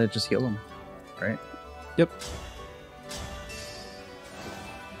 Just heal them, right? Yep.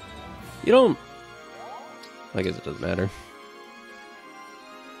 You don't... I guess it doesn't matter.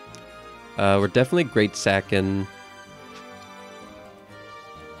 We're definitely great sacking.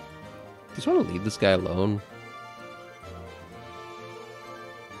 Just want to leave this guy alone.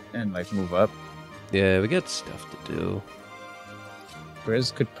 And like move up. Yeah, we got stuff to do.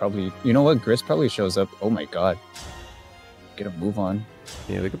 Griss could probably... You know what? Griss probably shows up. Oh my god. Get a move on.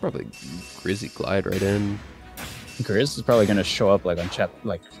 Yeah, we could probably Grizzy glide right in. Griss is probably going to show up like on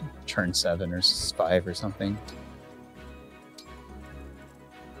turn 7 or 5 or something.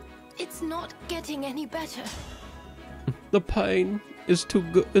 It's not getting any better. The pain is too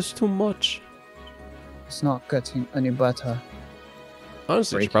much. It's not getting any better.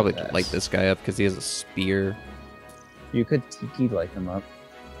 Honestly, we should Breaking probably ass. light this guy up because he has a spear. You could Tiki light him up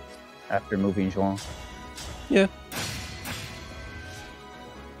after moving Juan. Yeah.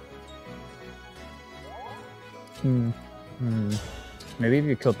 Maybe if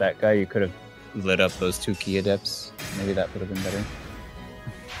you killed that guy, you could have lit up those 2 key adepts. Maybe that would have been better.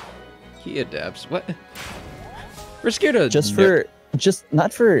 He adapts. What? We're scared of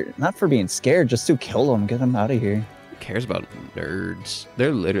not for being scared, just to kill them, get them out of here. Who cares about nerds?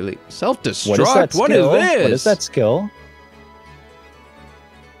 They're literally self-destruct. What is this? What is that skill?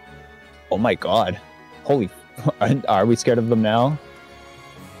 Oh my god. Holy... Are we scared of them now?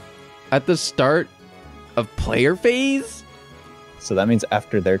 At the start of player phase? So that means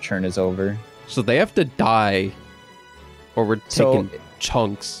after their turn is over. So they have to die. Or we're taking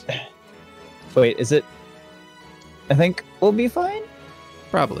chunks. Wait, is it... I think we'll be fine?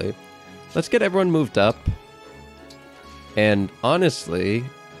 Probably. Let's get everyone moved up. And honestly,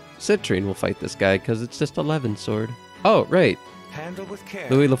 Citrine will fight this guy because it's just 11 sword. Oh, right. Handle with care.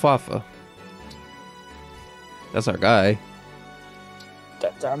 Louis Lafafa. That's our guy.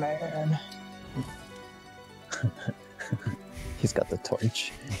 That's our man. He's got the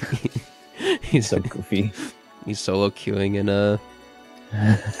torch. He's so goofy. He's solo queuing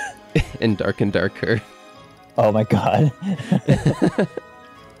in Dark and Darker. Oh my god.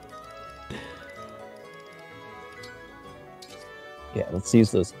 Yeah, let's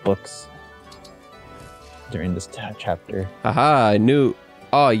use those books during this chapter. Haha, I knew.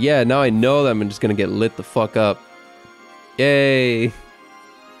 Oh yeah, now I know that I'm just gonna get lit the fuck up. Yay!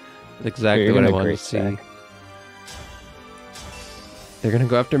 That's exactly what I wanted to see. They're gonna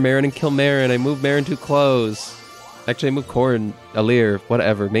go after Marin and kill Marin. I moved Marin too close. Actually, I moved Corrin, Alir,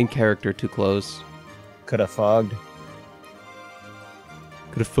 whatever. Main character too close. Could have fogged.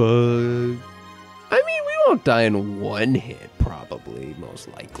 Could have fogged. I mean, we won't die in one hit, probably, most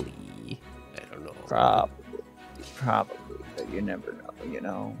likely. I don't know. Probably, but you never know, you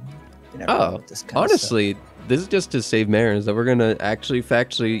know? You never know with this kind honestly, this is just to save Marin, that we're gonna actually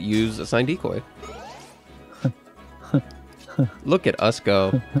factually use assigned decoy. Look at us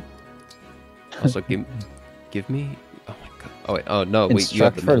go. Also, give me... Oh my god. Oh wait, oh no, wait, you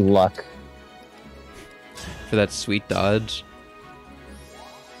have for luck. For that sweet dodge?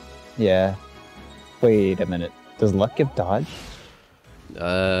 Yeah. Wait a minute. Does luck give dodge?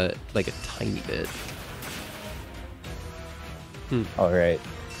 Like a tiny bit. Alright.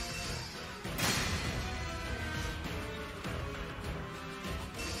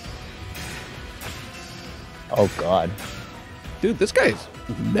 Oh god. Dude, this guy's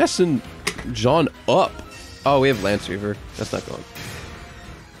messing Jean up. Oh, we have Lance Reaver. That's not going.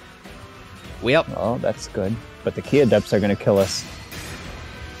 Well. Oh, that's good. But the Key Adepts are gonna kill us.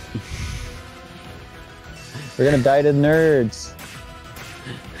 We're gonna die to nerds.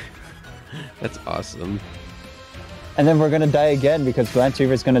 That's awesome. And then we're gonna die again because Lance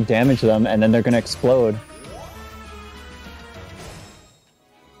Reaver's gonna damage them and then they're gonna explode.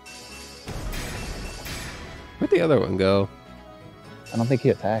 Where'd the other one go? I don't think he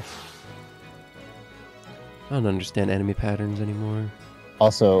attacked. I don't understand enemy patterns anymore.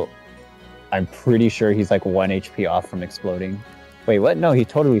 Also, I'm pretty sure he's like 1 HP off from exploding. Wait, what? No, he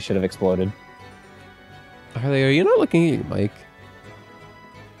totally should have exploded. Are you not looking at your mic?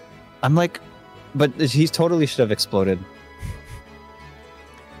 I'm like, but he totally should have exploded.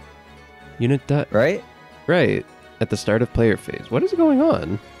 Unit right? Right. At the start of player phase. What is going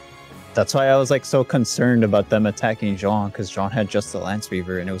on? That's why I was like so concerned about them attacking Jean, because Jean had just the Lance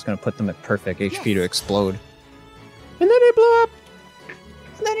Reaver and it was going to put them at perfect HP to explode. And then it blew up.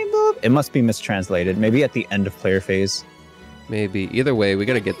 It must be mistranslated. Maybe at the end of player phase. Maybe. Either way, we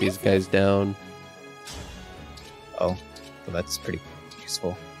got to get these guys down. Oh, well, that's pretty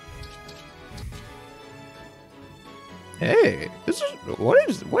useful. Hey, this is what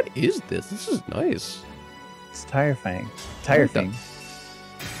is this? This is nice. It's Tire Fang. Tire Fang.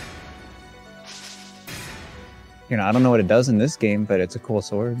 You know, I don't know what it does in this game, but it's a cool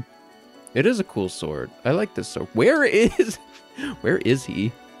sword. It is a cool sword. I like this sword. Where is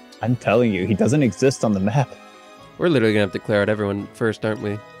he? I'm telling you, he doesn't exist on the map. We're literally gonna have to clear out everyone first, aren't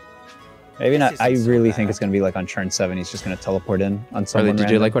we? Maybe not. I really think it's gonna be like on turn 7. He's just gonna teleport in on someone. Did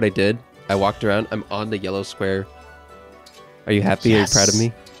you like what I did? I walked around. I'm on the yellow square. Are you happy? Yes. Are you proud of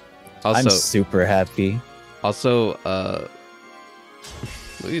me? Also, I'm super happy. Also,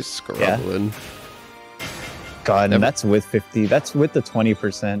 he's scrubbling. Yeah. God, and that's with 50. That's with the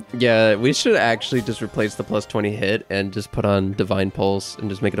 20%. Yeah, we should actually just replace the plus 20 hit and just put on Divine Pulse and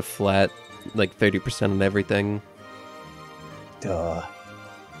just make it a flat, like 30% on everything. Duh.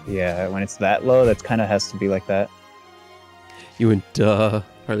 Yeah, when it's that low, that kind of has to be like that. You and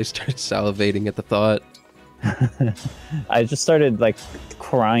Harley started salivating at the thought. I just started like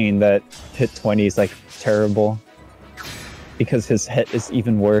crying that hit 20 is like terrible because his hit is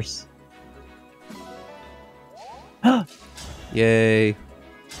even worse. Yay.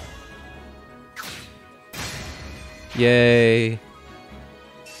 Yay.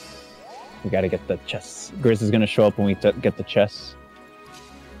 We gotta get the chests. Griss is gonna show up when we get the chests.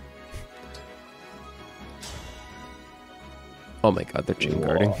 Oh my god, they're chain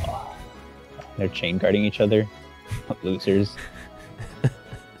guarding. They're chain guarding each other. Losers.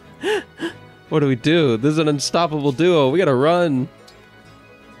 What do we do? This is an unstoppable duo. We gotta run.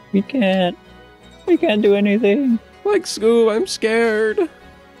 We can't do anything. Like Scoob, I'm scared.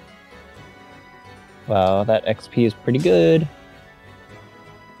 Wow, that XP is pretty good.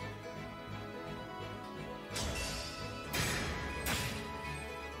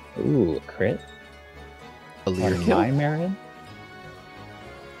 Ooh, a crit. A Lear On kill? my Marin?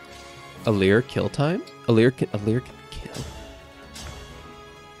 A Lear kill time? A Lear can kill.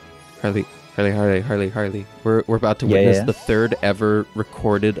 Harley. We're about to witness the third ever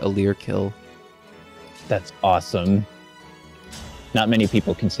recorded Alear kill. That's awesome. Not many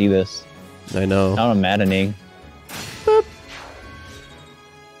people can see this. I know. Not on Maddening. Boop.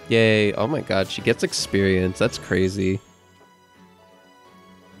 Yay. Oh my god, she gets experience. That's crazy.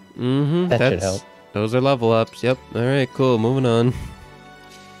 That should help. Those are level ups. Yep. Alright, cool. Moving on.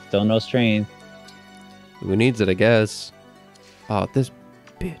 Still no strength. Who needs it, I guess? Oh, this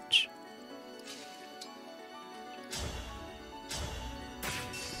bitch.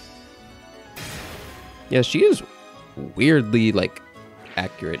 Yeah, she is weirdly, like,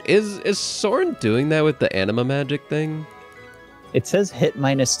 accurate. Is Soren doing that with the anima magic thing? It says hit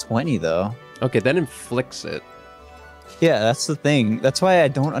 -20, though. Okay, that inflicts it. Yeah, that's the thing. That's why I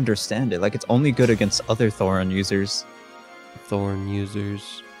don't understand it. Like, it's only good against other Thoron users. Thorn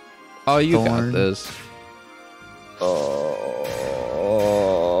users. Oh, you got this.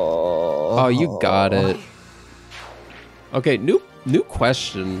 Oh, you got it. Okay, new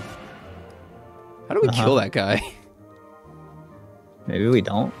question. How do we kill that guy? Maybe we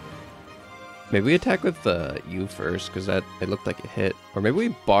don't. Maybe we attack with you first, because it looked like it hit. Or maybe we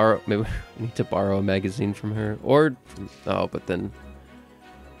borrow. Maybe we need to borrow a magazine from her. Or but then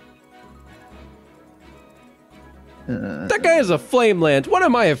that guy is a flame lance. What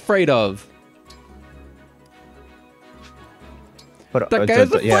am I afraid of? But, that guy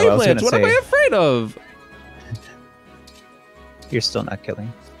is a flame lance. What am I afraid of? You're still not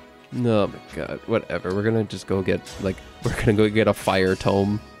killing. No, my god. Whatever. We're gonna just go get a fire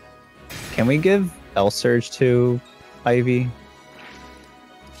tome. Can we give L Surge to Ivy?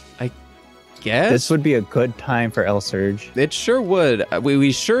 I guess this would be a good time for L Surge. It sure would.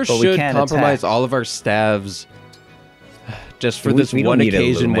 We sure should compromise all of our staves just for this one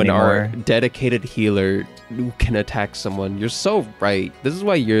occasion when our dedicated healer can attack someone. You're so right. This is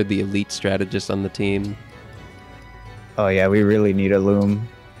why you're the elite strategist on the team. Oh yeah, we really need a loom.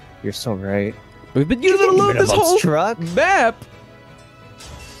 You're so right. We've been using a loom this whole map.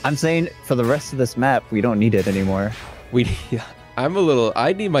 I'm saying for the rest of this map, we don't need it anymore.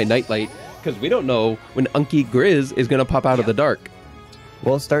 I need my nightlight because we don't know when Unky Griss is gonna pop out of the dark.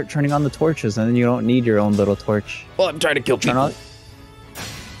 We'll start turning on the torches, and then you don't need your own little torch. Well, I'm trying to kill people.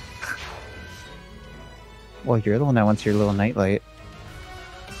 Well, you're the one that wants your little nightlight.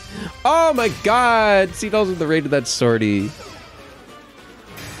 Oh my god! Seagull's with the raid of that sortie.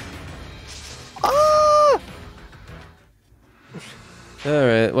 Ah!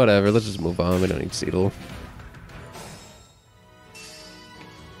 Alright, whatever. Let's just move on. We don't need Seedle.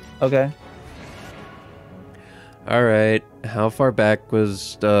 Okay. Alright. How far back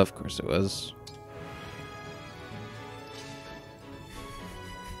was... of course it was.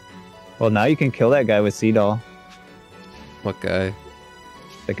 Well, now you can kill that guy with Seagull. What guy?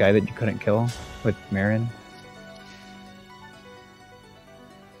 The guy that you couldn't kill with Marin.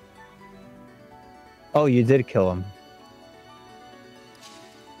 Oh, you did kill him.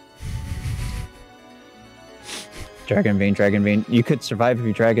 Dragon Vein. You could survive if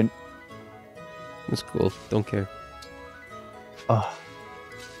you dragon. That's cool. Don't care.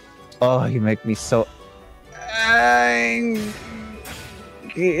 Oh, you make me so angry.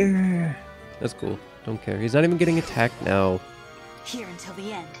 That's cool. Don't care. He's not even getting attacked now. Here until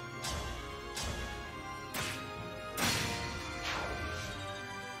the end.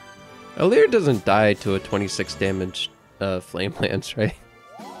 Alear doesn't die to a 26 damage flame lance, right?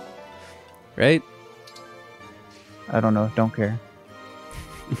 Right? I don't know. Don't care.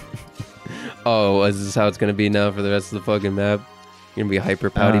 Oh, is this how it's gonna be now for the rest of the fucking map? You're gonna be a hyper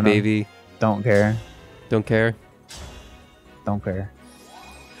pouty baby. Don't care. Don't care. Don't care.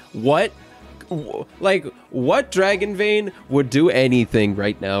 What? Like, what Dragon Vein would do anything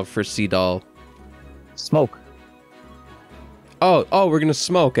right now for Seagull? Smoke. Oh, we're gonna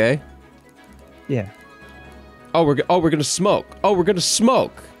smoke, eh? Yeah. Oh, we're gonna smoke. Oh, we're gonna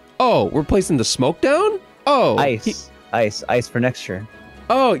smoke. Oh, we're placing the smoke down? Oh. Ice for next turn.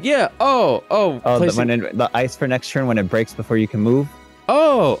 Oh, yeah. Oh. When the ice for next turn when it breaks before you can move.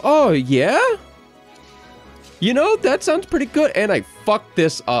 Oh, yeah? You know, that sounds pretty good. And I fucked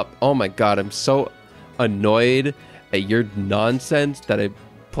this up. Oh my god, I'm so annoyed at your nonsense that I'm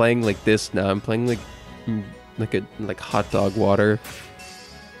playing like this now. I'm playing like hot dog water.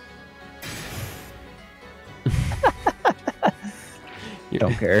 You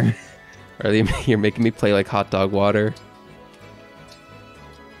don't care. You're making me play like hot dog water.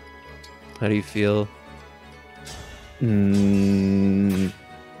 How do you feel? It's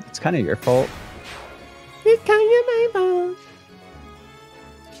kind of your fault. It's kind of my fault.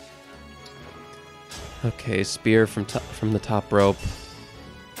 Okay, spear from the top rope.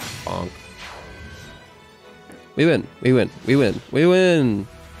 Bonk. We win. We win. We win. We win.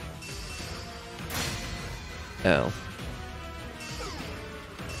 Ow.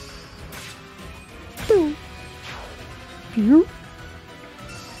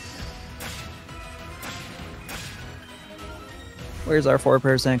 Where's our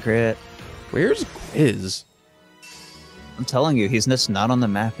 4% crit? Where's Griss? I'm telling you, he's just not on the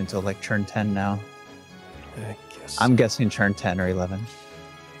map until like turn 10 now. I guess. I'm guessing turn 10 or 11.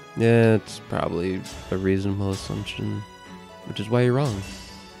 Yeah, it's probably a reasonable assumption, which is why you're wrong.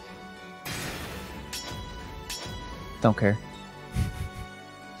 Don't care.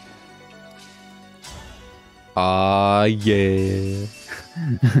 Yeah.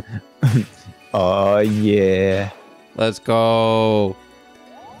 Yeah. Let's go.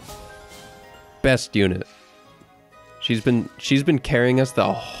 Best unit. She's been carrying us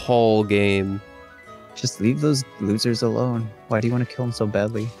the whole game. Just leave those losers alone. Why do you want to kill them so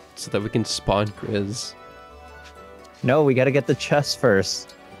badly? So that we can spawn Griss. No, we gotta get the chest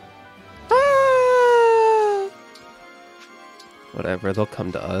first. Ah! Whatever, they'll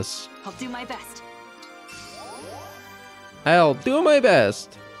come to us. I'll do my best. I'll do my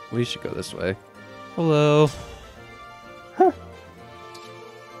best. We should go this way. Hello. Huh.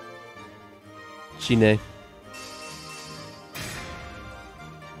 Shine.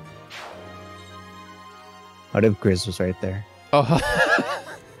 What if Griss was right there? Oh.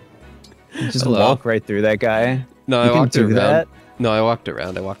 Just Hello? walk right through that guy. No, You I can walked do around. that? No, I walked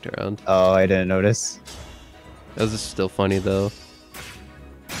around. Oh, I didn't notice. That was still funny though.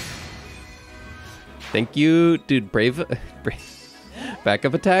 Thank you, dude. Brave.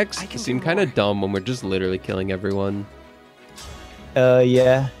 Backup attacks seem kind of dumb when we're just literally killing everyone.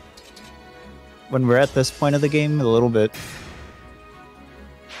 Yeah. When we're at this point of the game, a little bit.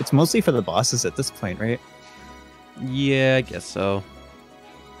 It's mostly for the bosses at this point, right? Yeah, I guess so.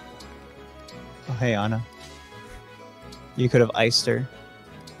 Oh, hey, Anna. You could have iced her.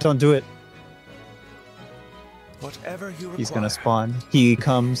 Don't do it. Whatever you require. He's gonna spawn. He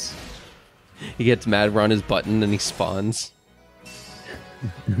comes. He gets mad, we're on his button, and he spawns.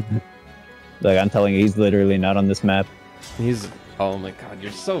 Like, I'm telling you, he's literally not on this map. He's... Oh my god,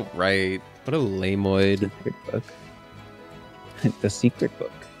 you're so right. What a lameoid. Secret book. The secret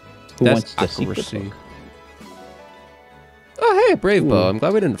book. Who That's wants the accuracy. secret book? Oh, hey, Brave Bow. Ooh. I'm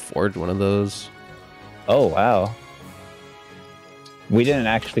glad we didn't forge one of those. Oh, wow. We didn't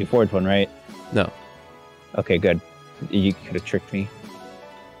actually forge one, right? No. Okay, good. You could have tricked me.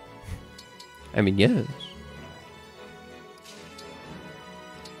 I mean, yes.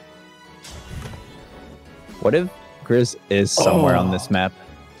 What if Griss is somewhere on this map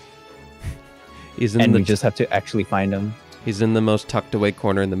He's in and the... we just have to actually find him? He's in the most tucked away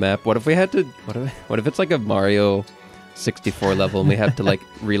corner in the map. What if we had to... What if it's like a Mario 64 level and we have to like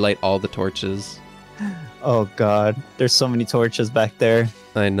relight all the torches? Oh god, there's so many torches back there.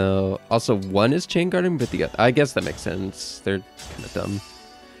 I know. Also, one is chain guarding, but the other... I guess that makes sense. They're kind of dumb.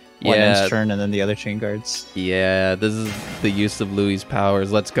 One Yeah. ends turn and then the other chain guards. Yeah, this is the use of Louis'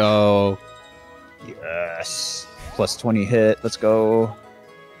 powers. Let's go. Yes. Plus 20 hit. Let's go.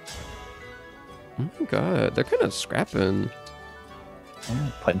 Oh my god, they're kind of scrapping.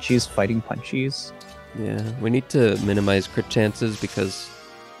 Yeah, punchies fighting punchies. Yeah, we need to minimize crit chances because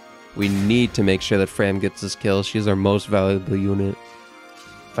we need to make sure that Fram gets this kill. She's our most valuable unit.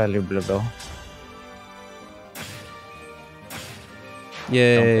 Valuable.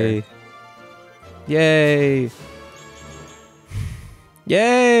 Yay. Yay.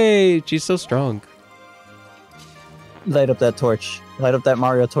 Yay! She's so strong. Light up that torch. Light up that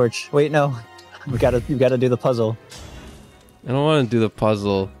Mario torch. Wait, no. You gotta do the puzzle. I don't want to do the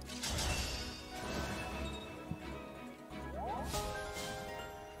puzzle.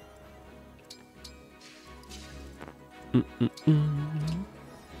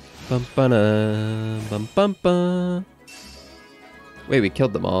 Bum bum bum bum. Wait, we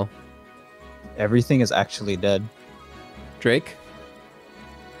killed them all. Everything is actually dead. Drake?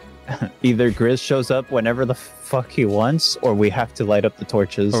 Either Griss shows up whenever the fuck he wants, or we have to light up the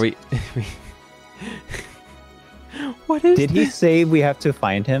torches. Or we... What is Did he say we have to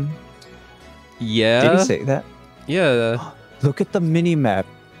find him? Yeah. Did he say that? Yeah. Look at the mini-map.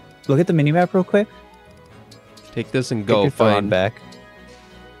 Look at the mini-map real quick. Take this and Take go your phone find... back.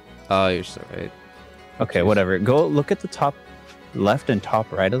 Oh, you're so right. Okay, whatever. Go look at the top left and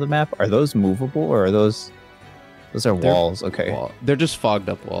top right of the map. Are those movable, or are those... Those are walls. Okay. They're just fogged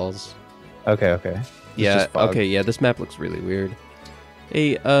up walls. Okay, okay. Yeah, okay, yeah, this map looks really weird.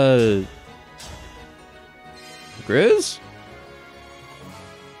 Hey, Griss?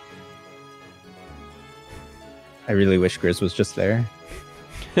 I really wish Griss was just there.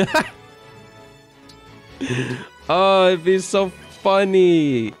 Oh, it'd be so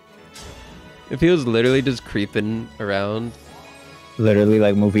funny if he was literally just creeping around. Literally,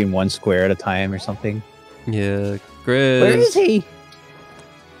 like, moving one square at a time or something. Yeah, Griss. Where is he?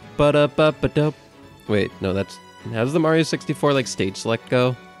 Ba-da-ba-ba-da. Wait, no, that's... How does the Mario 64, like, stage select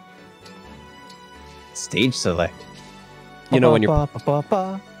go? Stage select. You know when you're...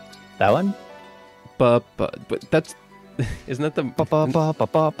 That one? But that's... Isn't that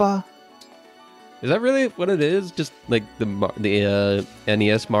the... Is that really what it is? Just, like, the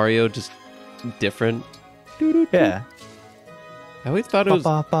NES Mario, just different? Yeah. I always thought it was...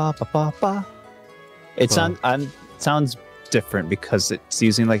 It sounds different because it's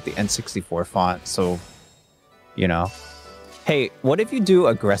using like the N64 font, so you know. Hey, what if you do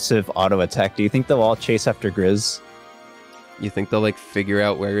aggressive auto attack? Do you think they'll all chase after Griss? You think they'll like figure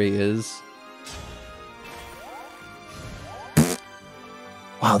out where he is?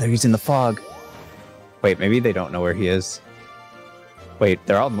 Wow, they're using the fog. Wait, maybe they don't know where he is. Wait,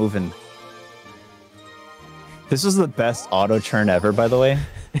 they're all moving. This was the best auto churn ever, by the way.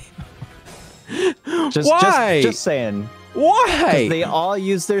 Why? Just saying. Why? They all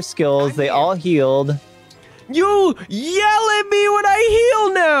used their skills. They all healed. You yell at me when I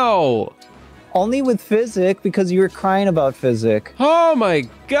heal now! Only with Physic, because you were crying about Physic. Oh my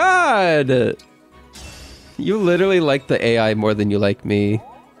god! You literally like the AI more than you like me.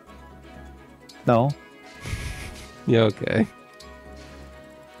 No. Yeah, okay.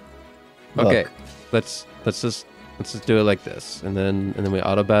 Look. Okay, let's just do it like this, and then we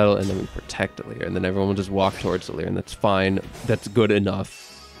auto battle, and then we protect the layer, and then everyone will just walk towards the layer, and that's fine. That's good enough.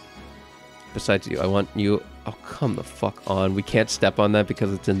 Besides you, I want you. Oh, come the fuck on! We can't step on that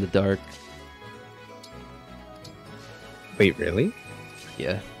because it's in the dark. Wait, really?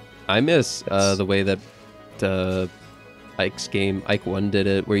 Yeah, I miss the way that Ike's game, Ike 1 did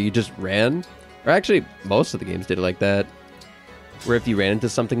it, where you just ran. Or actually, most of the games did it like that. Where if you ran into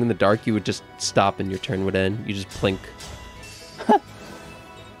something in the dark, you would just stop and your turn would end. You just plink.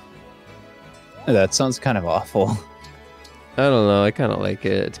 That sounds kind of awful. I don't know. I kind of like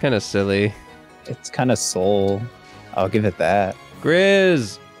it. It's kind of silly. It's kind of soul. I'll give it that.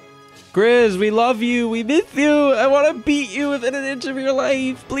 Grizz! Grizz, we love you. We miss you. I want to beat you within an inch of your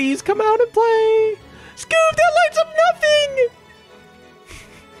life. Please come out and play. Scoop, that lights up nothing!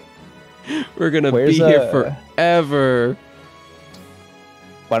 We're going to be here forever.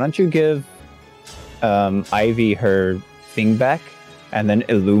 Why don't you give Ivy her thing back and then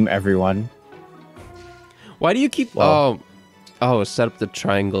illume everyone? Why do you keep... Oh, set up the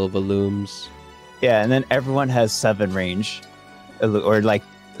triangle of illums. Yeah, and then everyone has 7 range. Or like,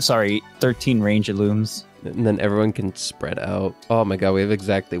 sorry, 13 range illums. And then everyone can spread out. Oh my god, we have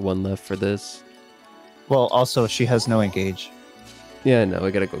exactly 1 left for this. Well, also, she has no engage. Yeah, no,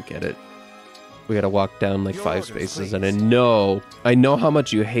 we gotta go get it. We gotta walk down like 5 spaces, and I know how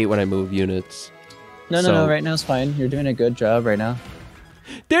much you hate when I move units. No, right now it's fine. You're doing a good job right now.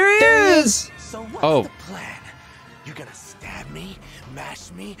 There he is! So what's the plan? You gonna stab me,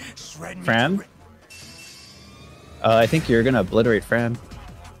 mash me, shred me? Fram? I think you're gonna obliterate Fram.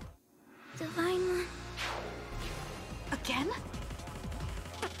 Divine One. Again?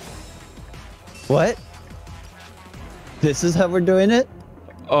 What? This is how we're doing it?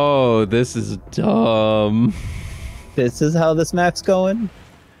 Oh, this is dumb. This is how this map's going?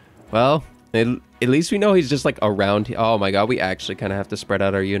 Well, at least we know he's just like around here. Oh my god, we actually kind of have to spread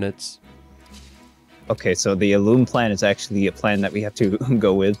out our units. Okay, so the Illume plan is actually a plan that we have to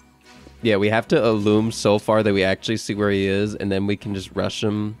go with. Yeah, we have to illume so far that we actually see where he is, and then we can just rush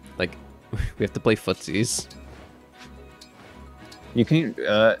him. Like, we have to play footsies. You can,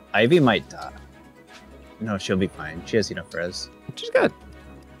 Ivy might die. No, she'll be fine. She has enough res. She's got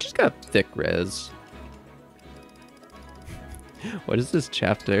thick res. What is this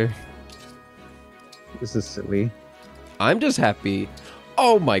chapter? This is silly. I'm just happy.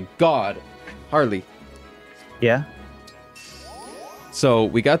 Oh my god. Harley. Yeah? So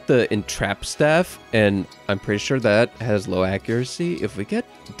we got the Entrap Staff, and I'm pretty sure that has low accuracy. If we get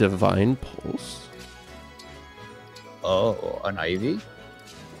Divine Pulse... Oh, an Ivy?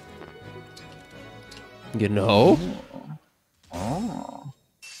 You know? Oh.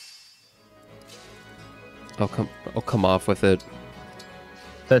 I'll come off with it.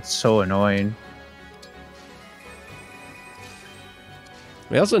 That's so annoying.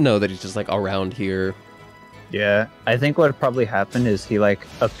 We also know that he's just like around here. Yeah, I think what probably happened is he like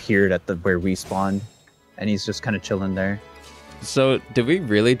appeared at where we spawned, and he's just kind of chilling there. So did we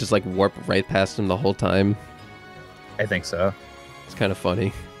really just like warp right past him the whole time? I think so. It's kind of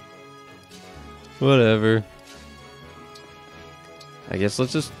funny. Whatever. I guess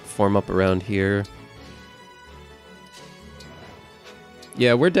let's just form up around here.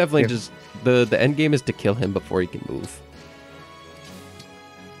 Yeah, we're definitely just... The end game is to kill him before he can move.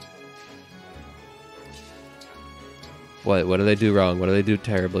 What did I do wrong? What did I do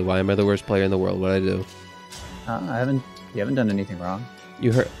terribly? Why am I the worst player in the world? What did I do? You haven't done anything wrong.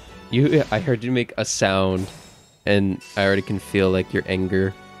 I heard you make a sound, and I already can feel like your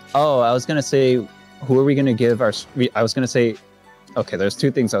anger. Oh, I was gonna say, who are we gonna give our... I was gonna say... Okay, there's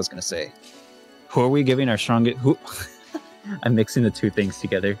two things I was gonna say. Who are we giving our strongest... Who... I'm mixing the two things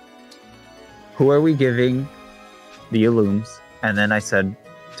together. Who are we giving the Illums? And then I said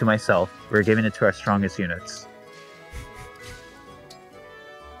to myself, we're giving it to our strongest units.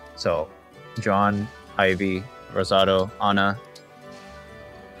 So, John, Ivy, Rosado, Ana.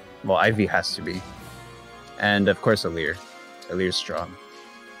 Well, Ivy has to be. And of course, Alir. Alir's strong.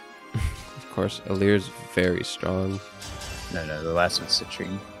 Of course, Alir's very strong. No, the last one's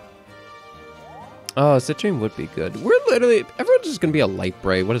Citrine. Oh, Citrine would be good. Everyone's just gonna be a light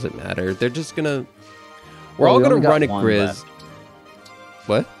bright. What does it matter? They're just gonna... We're all gonna run a Griss. Left.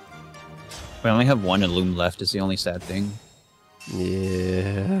 What? We only have one Illum left is the only sad thing.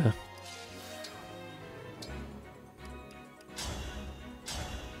 Yeah.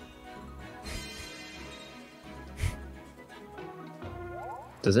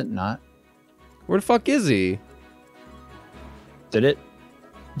 Does it not? Where the fuck is he? Did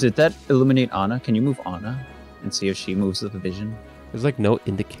that illuminate Ana? Can you move Ana and see if she moves with the vision? There's like no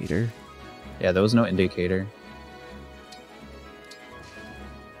indicator. Yeah, there was no indicator.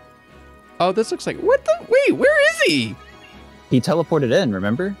 Oh, this looks like... What the... Wait, where is he? He teleported in,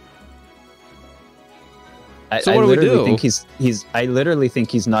 remember? So what do we do? I literally think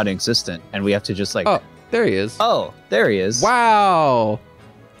he's not existent, and we have to just like... Oh, there he is. Oh, there he is. Wow.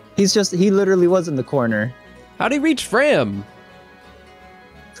 He literally was in the corner. How'd he reach Fram?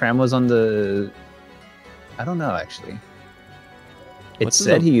 Fram was on the... I don't know, actually. It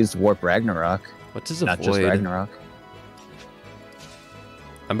said he used Warp Ragnarok. What's his not avoid? Just Ragnarok.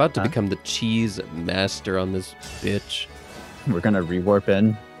 I'm about to become the cheese master on this bitch. We're gonna rewarp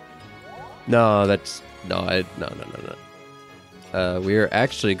in. No, that's... No. We are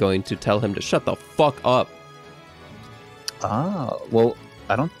actually going to tell him to shut the fuck up. Oh, well,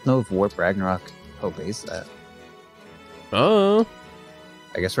 I don't know if Warp Ragnarok obeys that. Oh.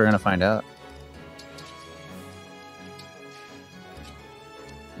 I guess we're gonna find out.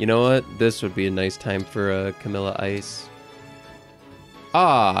 You know what? This would be a nice time for Camilla Ice.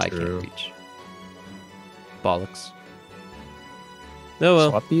 Ah, I can't reach. Bollocks. Oh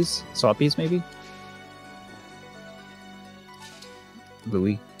well. Swappies maybe?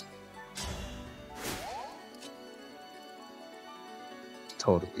 Louis.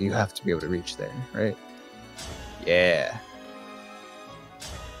 Totally. You have to be able to reach there, right? Yeah.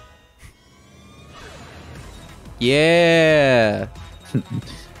 Yeah.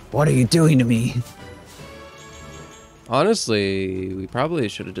 What are you doing to me? Honestly, we probably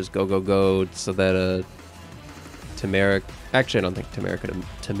should have just go so that Tamara... Actually, I don't think Tamara could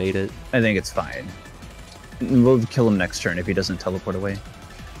have made it. I think it's fine. We'll kill him next turn if he doesn't teleport away.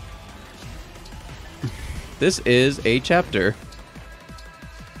 This is a chapter.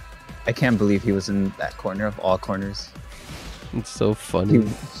 I can't believe he was in that corner of all corners. It's so funny.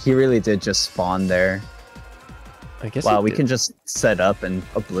 He really did just spawn there. I guess. Wow, we can just set up and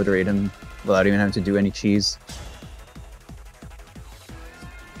obliterate him without even having to do any cheese.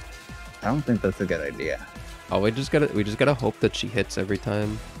 I don't think that's a good idea. Oh, we just gotta hope that she hits every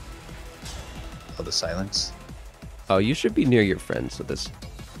time. Oh, the silence. Oh, you should be near your friend so this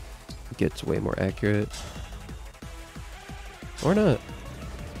gets way more accurate. Or not.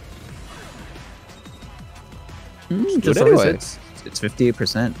 Just anyway. It's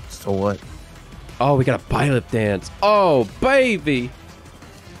 58%. So what? Oh, we got a Byleth dance. Oh, baby.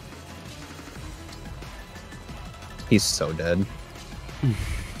 He's so dead.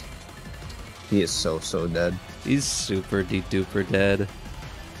 He is so dead. He's super duper dead.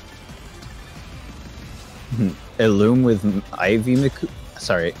 Illum with Ivy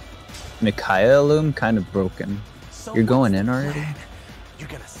Micaiah Illum kind of broken. So You're going what's in the already? plan? You're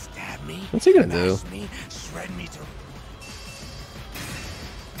gonna stab me? What's he gonna do? Bash me, shred me to...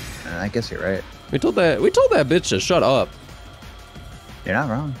 I guess you're right. We told that bitch to shut up. You're not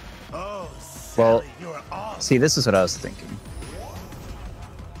wrong. Oh, Well, Sally, you're awesome. see, this is what I was thinking.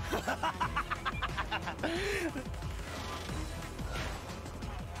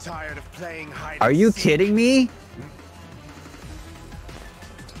 Tired of playing hide Are and you seek? kidding me?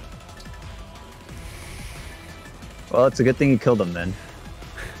 Well, it's a good thing you killed him then.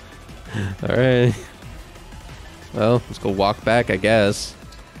 All right. Well, let's go walk back, I guess.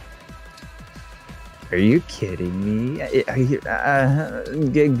 Are you kidding me?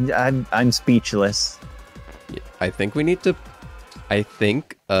 I'm speechless. I think we need to. I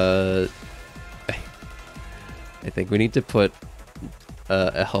think we need to put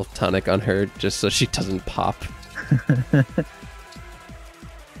a health tonic on her just so she doesn't pop.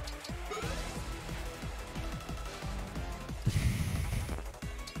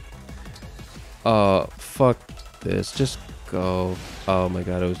 Oh, fuck this. Just go. Oh my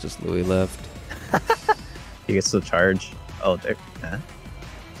god, it was just Louis left. He gets to charge. Oh, there. Huh?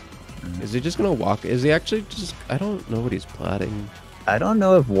 Is he just gonna walk? Is he actually just... I don't know what he's plotting. I don't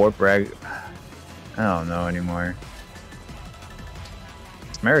know if Warp Rag... I don't know anymore.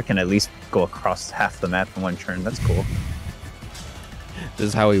 Tamara can at least go across half the map in one turn. That's cool. This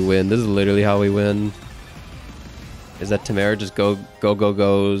is how we win. This is literally how we win. Is that Tamara just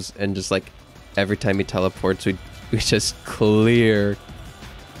goes and just like every time he teleports we just clear.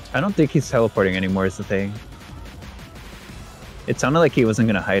 I don't think he's teleporting anymore is the thing. It sounded like he wasn't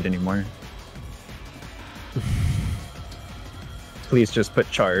going to hide anymore. Please just put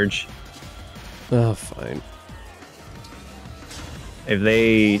charge. Oh, fine. If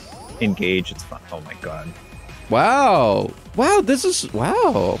they engage, it's fine. Oh my god. Wow. Wow, this is...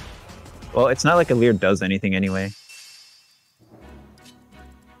 Wow. Well, it's not like Alir does anything anyway.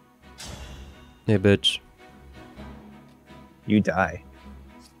 Hey, bitch. You die.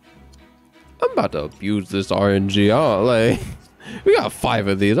 I'm about to abuse this RNG. Oh, like... We got 5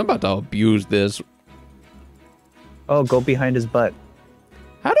 of these. I'm about to abuse this. Oh, go behind his butt.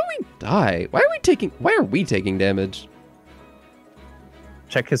 How do we die? Why are we taking damage?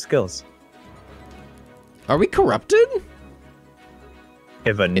 Check his skills. Are we corrupted?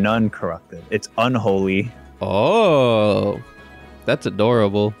 If a nun corrupted, it's unholy. Oh, that's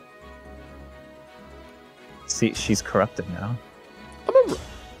adorable. See, she's corrupted now. I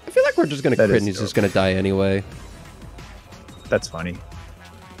feel like we're just gonna That crit is and he's just gonna die anyway. That's funny.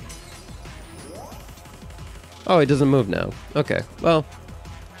 Oh, he doesn't move now. Okay, well,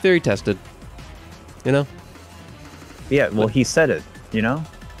 theory tested. You know? Yeah, well, he said it, you know?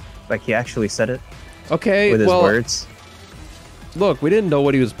 Like, he actually said it Okay, with his well, words. look, we didn't know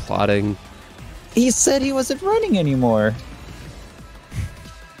what he was plotting. He said he wasn't running anymore.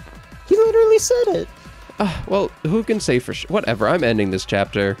 He literally said it. Well, who can say for sure? Whatever, I'm ending this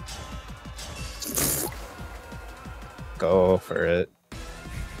chapter. Go for it.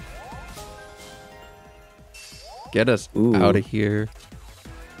 Get us Ooh. out of here.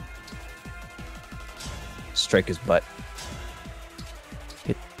 Strike his butt.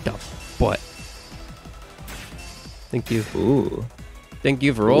 Hit the butt. Thank you. Ooh. Thank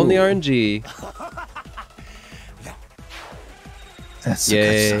you for rolling the Ooh. RNG. That's some good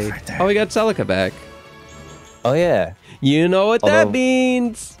Yay. stuff right there. Oh, we got Celica back. Oh, yeah. You know what that Although-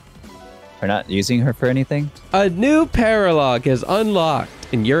 means. We're not using her for anything? A new paralog is unlocked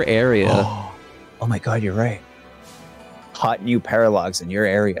in your area. Oh my god, you're right. Hot new paralogs in your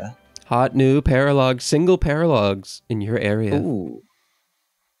area. Hot new paralog, single paralogs in your area. Ooh.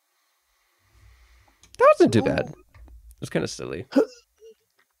 That wasn't too bad. It was kind of silly.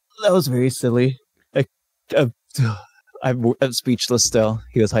 That was very silly. I'm speechless still.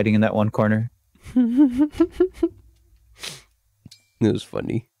 He was hiding in that one corner. It was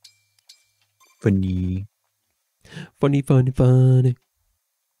funny. Funny. Funny, funny, funny.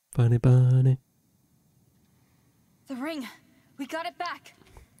 Funny, funny. The ring. We got it back.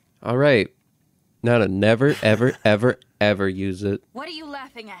 All right. Now to never, ever, ever, ever use it. What are you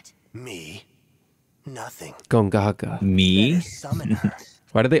laughing at? Me? Nothing. Gongaga. Me? Better summon her.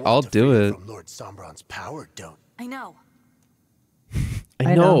 Why do they all Want to do free it? From Lord Sombron's power, don't. I know.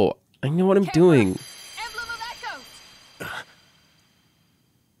 I know. I know what I'm doing. Emblem of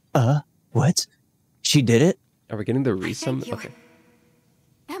Echoes! What? She did it? Are we getting the Thank resum? you. Okay.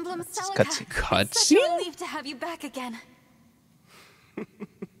 Emblem Celica. cutscene. It's such a Cutscene? relief to have you back again.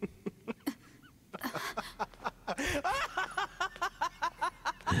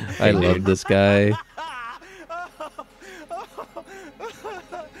 I love this guy.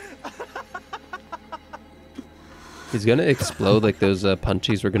 He's gonna explode like those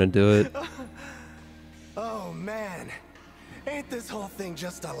punchies were gonna do it. Oh man, ain't this whole thing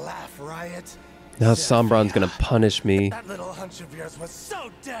just a laugh riot? Now Sombron's gonna punish me. That little hunch of yours was so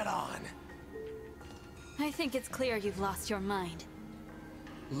dead on. I think it's clear you've lost your mind.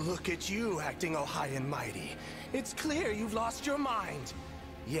 Look at you acting all high and mighty. It's clear you've lost your mind.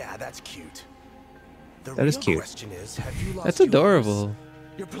 Yeah, that's cute. The That is real cute. question is, have you lost That's yours? adorable.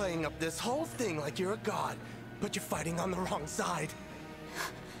 You're playing up this whole thing like you're a god, but you're fighting on the wrong side.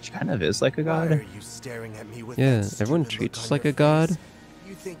 She kind of is like a Why are god. you staring at me with Yeah, that everyone stupid treats look us on like your a god. face?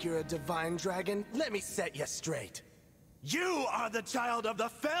 You think you're a divine dragon? Let me set you straight. You are the child of the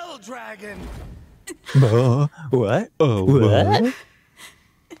fell dragon. What? Oh, What?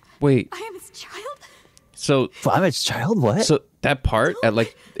 Wait, I am his child? so I'm its child? What? so that part at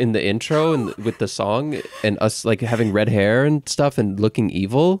like in the intro and with the song and us like having red hair and stuff and looking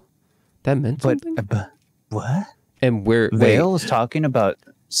evil, that meant something. What? And we're Vale was talking about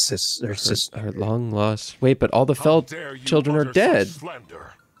sister. her long lost. Wait, but all the fell children are dead.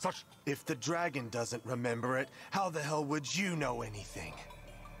 If the dragon doesn't remember it, how the hell would you know anything?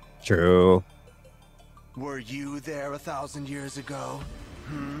 True. Were you there 1,000 years ago?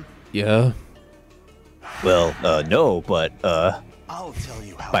 Yeah. Well, no, but I'll tell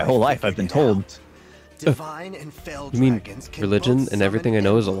you how my I whole life I've figured been it told. out. Divine and fell You mean dragons can religion both and everything summon I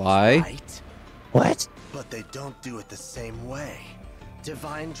know is a emblems, lie? right? What? But they don't do it the same way.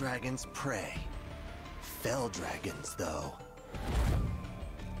 Divine dragons pray. Fell dragons, though,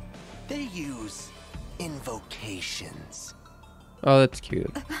 they use invocations. Oh, that's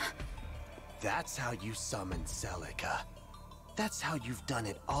cute. That's how you summon Celica. That's how you've done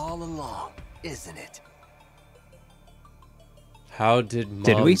it all along, isn't it? How did Mom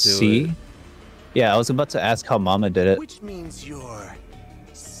Did we do see? it? Yeah, I was about to ask how Mama did it. Which means you're,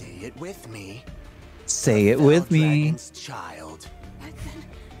 say it with me, Say it Fell with me. Dragon's child. But then...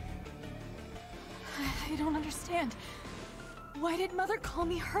 I don't understand. Why did Mother call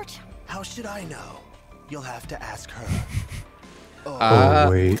me her child? How should I know? You'll have to ask her.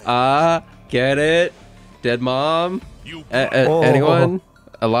 wait. Get it? Dead mom? Oh. Anyone?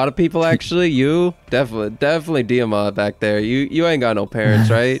 A lot of people actually. You definitely Diamond back there. You ain't got no parents,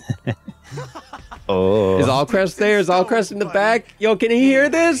 right? Oh. Is Allcrest there? Is Allcrest in the back? Yo, can he hear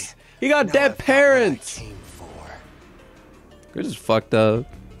this? He got Now dead I've got what I parents. came for. Griss is fucked up.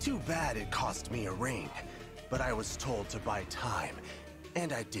 Too bad it cost me a ring, but I was told to buy time,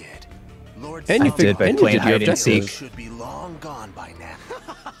 and I did. Lord And you Salomon did by and you playing did your hide and seek. objectives. should be long gone by now.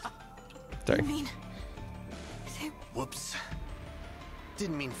 Sorry. I mean... Whoops.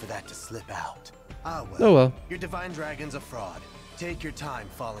 Didn't mean for that to slip out. Ah well. Oh well. Your divine dragon's a fraud. Take your time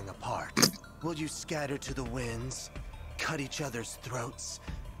falling apart. Will you scatter to the winds? Cut each other's throats?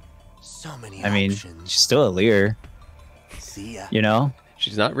 So many I mean, options. she's still a Lear, See ya. you know?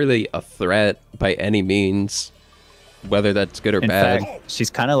 She's not really a threat by any means, whether that's good or In bad. fact, she's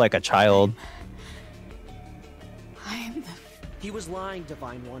kind of like a child. I am the... He was lying,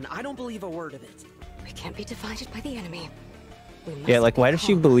 Divine One. I don't believe a word of it. We can't be divided by the enemy. We must Yeah, like, why be does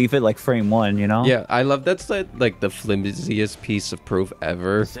she calm. believe it like frame one, you know? Yeah, I love that's like the flimsiest piece of proof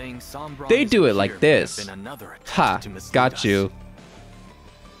ever. Saying Sombron They isn't do it here like may have this. been another attempt Ha! to mislead Got us. you.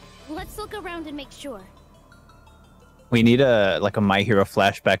 Let's look around and make sure. We need a My Hero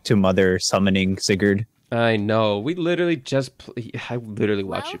flashback to Mother summoning Sigurd. I know. We literally just. I literally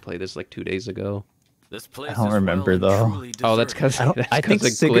watched Well? you play this like 2 days ago. This place don't is remember, well and though. truly Oh, that's deserted. because I think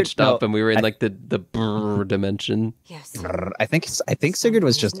it Sigurd- glitched up no, and we were in I- like the brrr dimension. Yes. Brr, I think Sigurd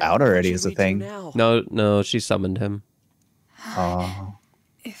was just out already as a thing. No, she summoned him. Oh,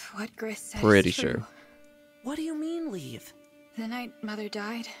 If what Griss said Pretty is true, sure. What do you mean, leave? the night Mother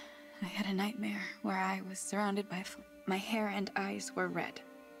died, I had a nightmare where I was surrounded by... My hair and eyes were red.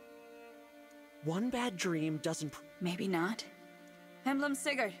 One bad dream doesn't... Maybe not. Emblem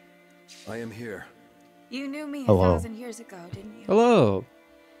Sigurd, I am here. you knew me Hello. 1,000 years ago, didn't you? Hello.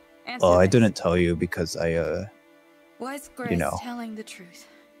 Answer I this. didn't tell you because I Was Griss know. telling the truth?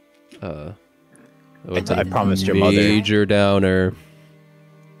 What's I a promised your mother. major downer?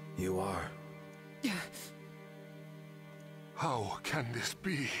 You are. How can this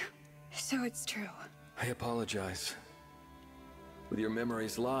be? So it's true. I apologize. With your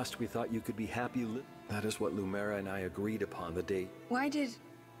memories lost, we thought you could be happy. That is what Lumera and I agreed upon the day. Why did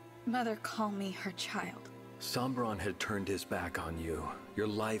Mother call me her child? Sombron had turned his back on you. Your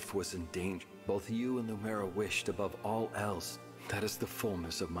life was in danger. Both you and Lumera wished above all else. That is the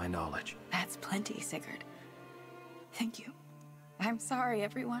fullness of my knowledge. That's plenty, Sigurd. Thank you. I'm sorry,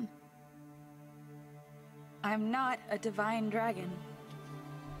 everyone. I'm not a divine dragon.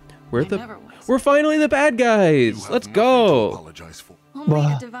 We're finally the bad guys. Let's go.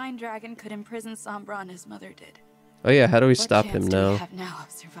 Only a divine dragon could imprison Sombra and his mother did. Oh yeah, how do we stop him now? Have now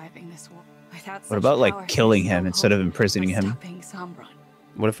of surviving this war? What about like killing him instead of imprisoning him?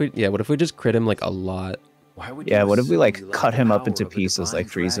 What if we just crit him like a lot? Yeah, what if we like cut him up into pieces like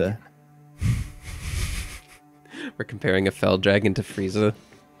Frieza? We're comparing a fell dragon to Frieza.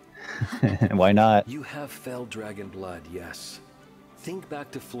 Why not? You have fell dragon blood, yes. Think back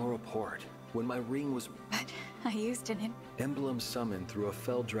to Flora Port, when my ring was... But I used an emblem summoned through a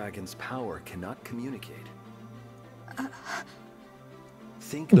fell dragon's power cannot communicate.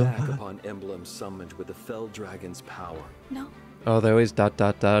 Think back upon emblems summoned with the fell dragon's power. No. Oh, they always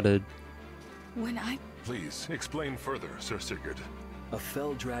dotted. When I... Please, explain further, Sir Sigurd. A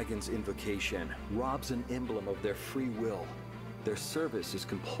fell dragon's invocation robs an emblem of their free will. Their service is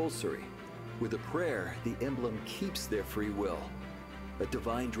compulsory. With a prayer, the emblem keeps their free will. A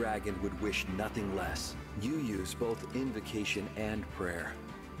divine dragon would wish nothing less. You use both invocation and prayer.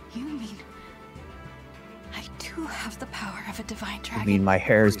 You mean... I do have the power of a divine dragon? You mean my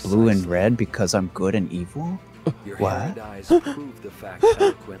hair is blue and red because I'm good and evil? Your what? hair and eyes prove the fact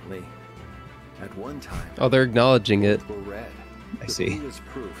eloquently. At one time... Oh, they're acknowledging it. ...were red. I see. The is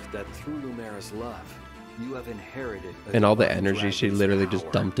proof that through Lumera's love, you have inherited... And all the energy she literally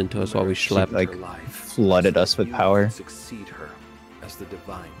just dumped into us while we slept. Like, flooded us with power. Succeed her as the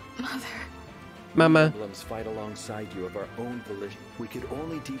divine. Mother. Mama. Emblems fight alongside you of our own volition. We could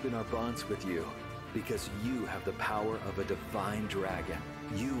only deepen our bonds with you because you have the power of a divine dragon.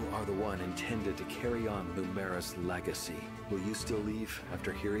 You are the one intended to carry on Lumera's legacy. Will you still leave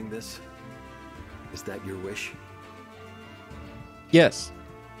after hearing this? Is that your wish? Yes.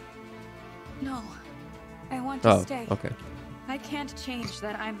 No. I want to stay. Okay. I can't change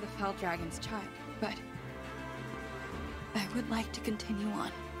that I'm the Fell Dragon's child, but I would like to continue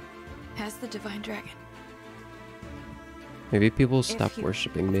on as the Divine Dragon. Maybe people will stop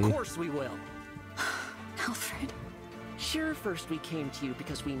worshipping me. Of course we will. Alfred. Sure, first we came to you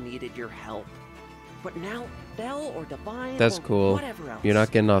because we needed your help. But now, Bell or Divine That's or cool. whatever else, You're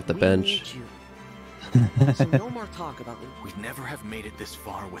not getting off the we bench. need you. So no more talk about it. We'd never have made it this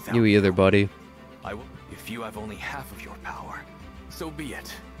far without You either, buddy. I will. If you have only half of your power, so be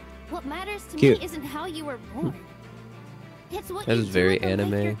it. What matters to Cute. me isn't how you were born. It's what That you is do very with the life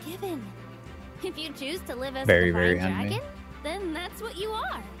anime. you're given. If you choose to live as Very, a divine very anime. dragon, then that's what you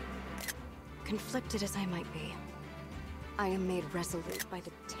are. Conflicted as I might be, I am made resolute by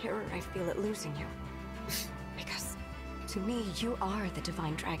the terror I feel at losing you. Because, to me, you are the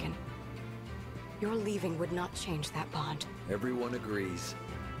Divine Dragon. Your leaving would not change that bond. Everyone agrees.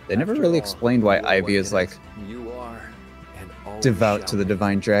 They never really explained why Ivy is like You are and always devout shall to the be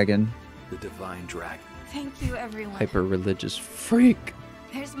Divine Dragon. the divine dragon. Thank you, everyone. Hyper religious freak.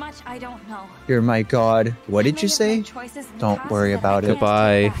 There's much I don't know. You're my god. What I did may you have say? made choices in the Don't past worry that I about it. can't take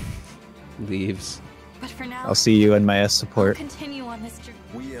Goodbye. back. Leaves. But for now, I'll see you in my S I'll support. continue on this journey.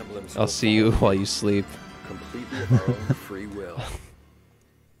 We emblems I'll will see you follow while you sleep. completely of our own free will.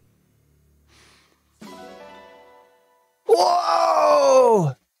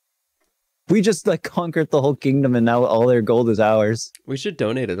 Whoa! We just like conquered the whole kingdom and now all their gold is ours. We should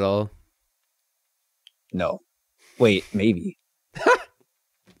donate it all. No. Wait, maybe.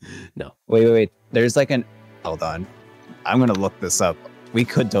 No. Wait. There's like an... Hold on. I'm gonna look this up. We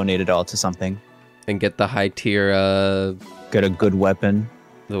could donate it all to something. And get the high tier, Get a good weapon.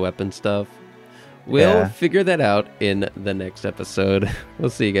 the weapon stuff. We'll Yeah. figure that out in the next episode. We'll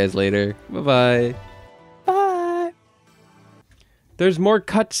see you guys later. Bye-bye. Bye! There's more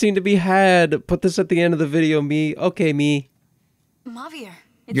cutscene to be had. Put this at the end of the video, me. Okay, me. Mavier,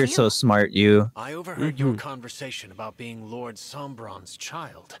 it's You're you. so smart, you. I overheard your conversation about being Lord Sombron's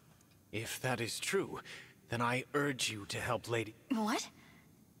child. If that is true, then I urge you to help Lady... What?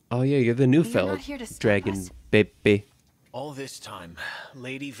 Oh yeah, you're the new You're fell not here to stop dragon, us. baby. All this time,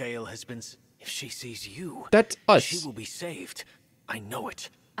 Lady Vale has been... If she sees you, That's us. she will be saved. I know it.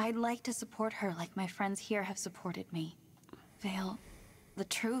 I'd like to support her like my friends here have supported me. Vale, the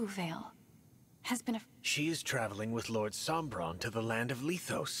true Vale, has been a... She is traveling with Lord Sombron to the land of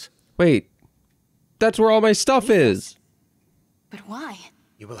Lithos. Wait, that's where all my stuff is. But why?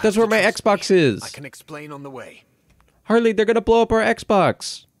 You will have That's to where my trust Xbox me. is. I can explain on the way. Harley, they're gonna blow up our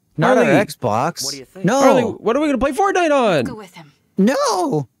Xbox. Not Harley, our Xbox. What do you think? No. Harley, what are we gonna play Fortnite on? Go with him.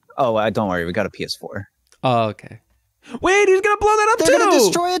 No. Oh, don't worry. We got a PS4. Oh, okay. Wait, he's gonna blow that up They're too. gonna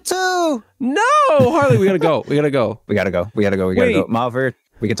destroy it too. No, Harley, we gotta go. We gotta go. We gotta go. Wait. Malvert,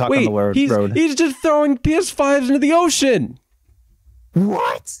 We can talk on the road. He's just throwing PS5s into the ocean.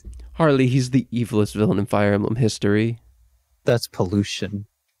 What? Harley, he's the evilest villain in Fire Emblem history. That's pollution.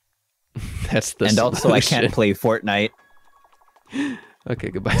 That's the And solution. also, I can't play Fortnite. Okay,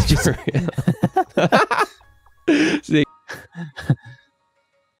 goodbye. See.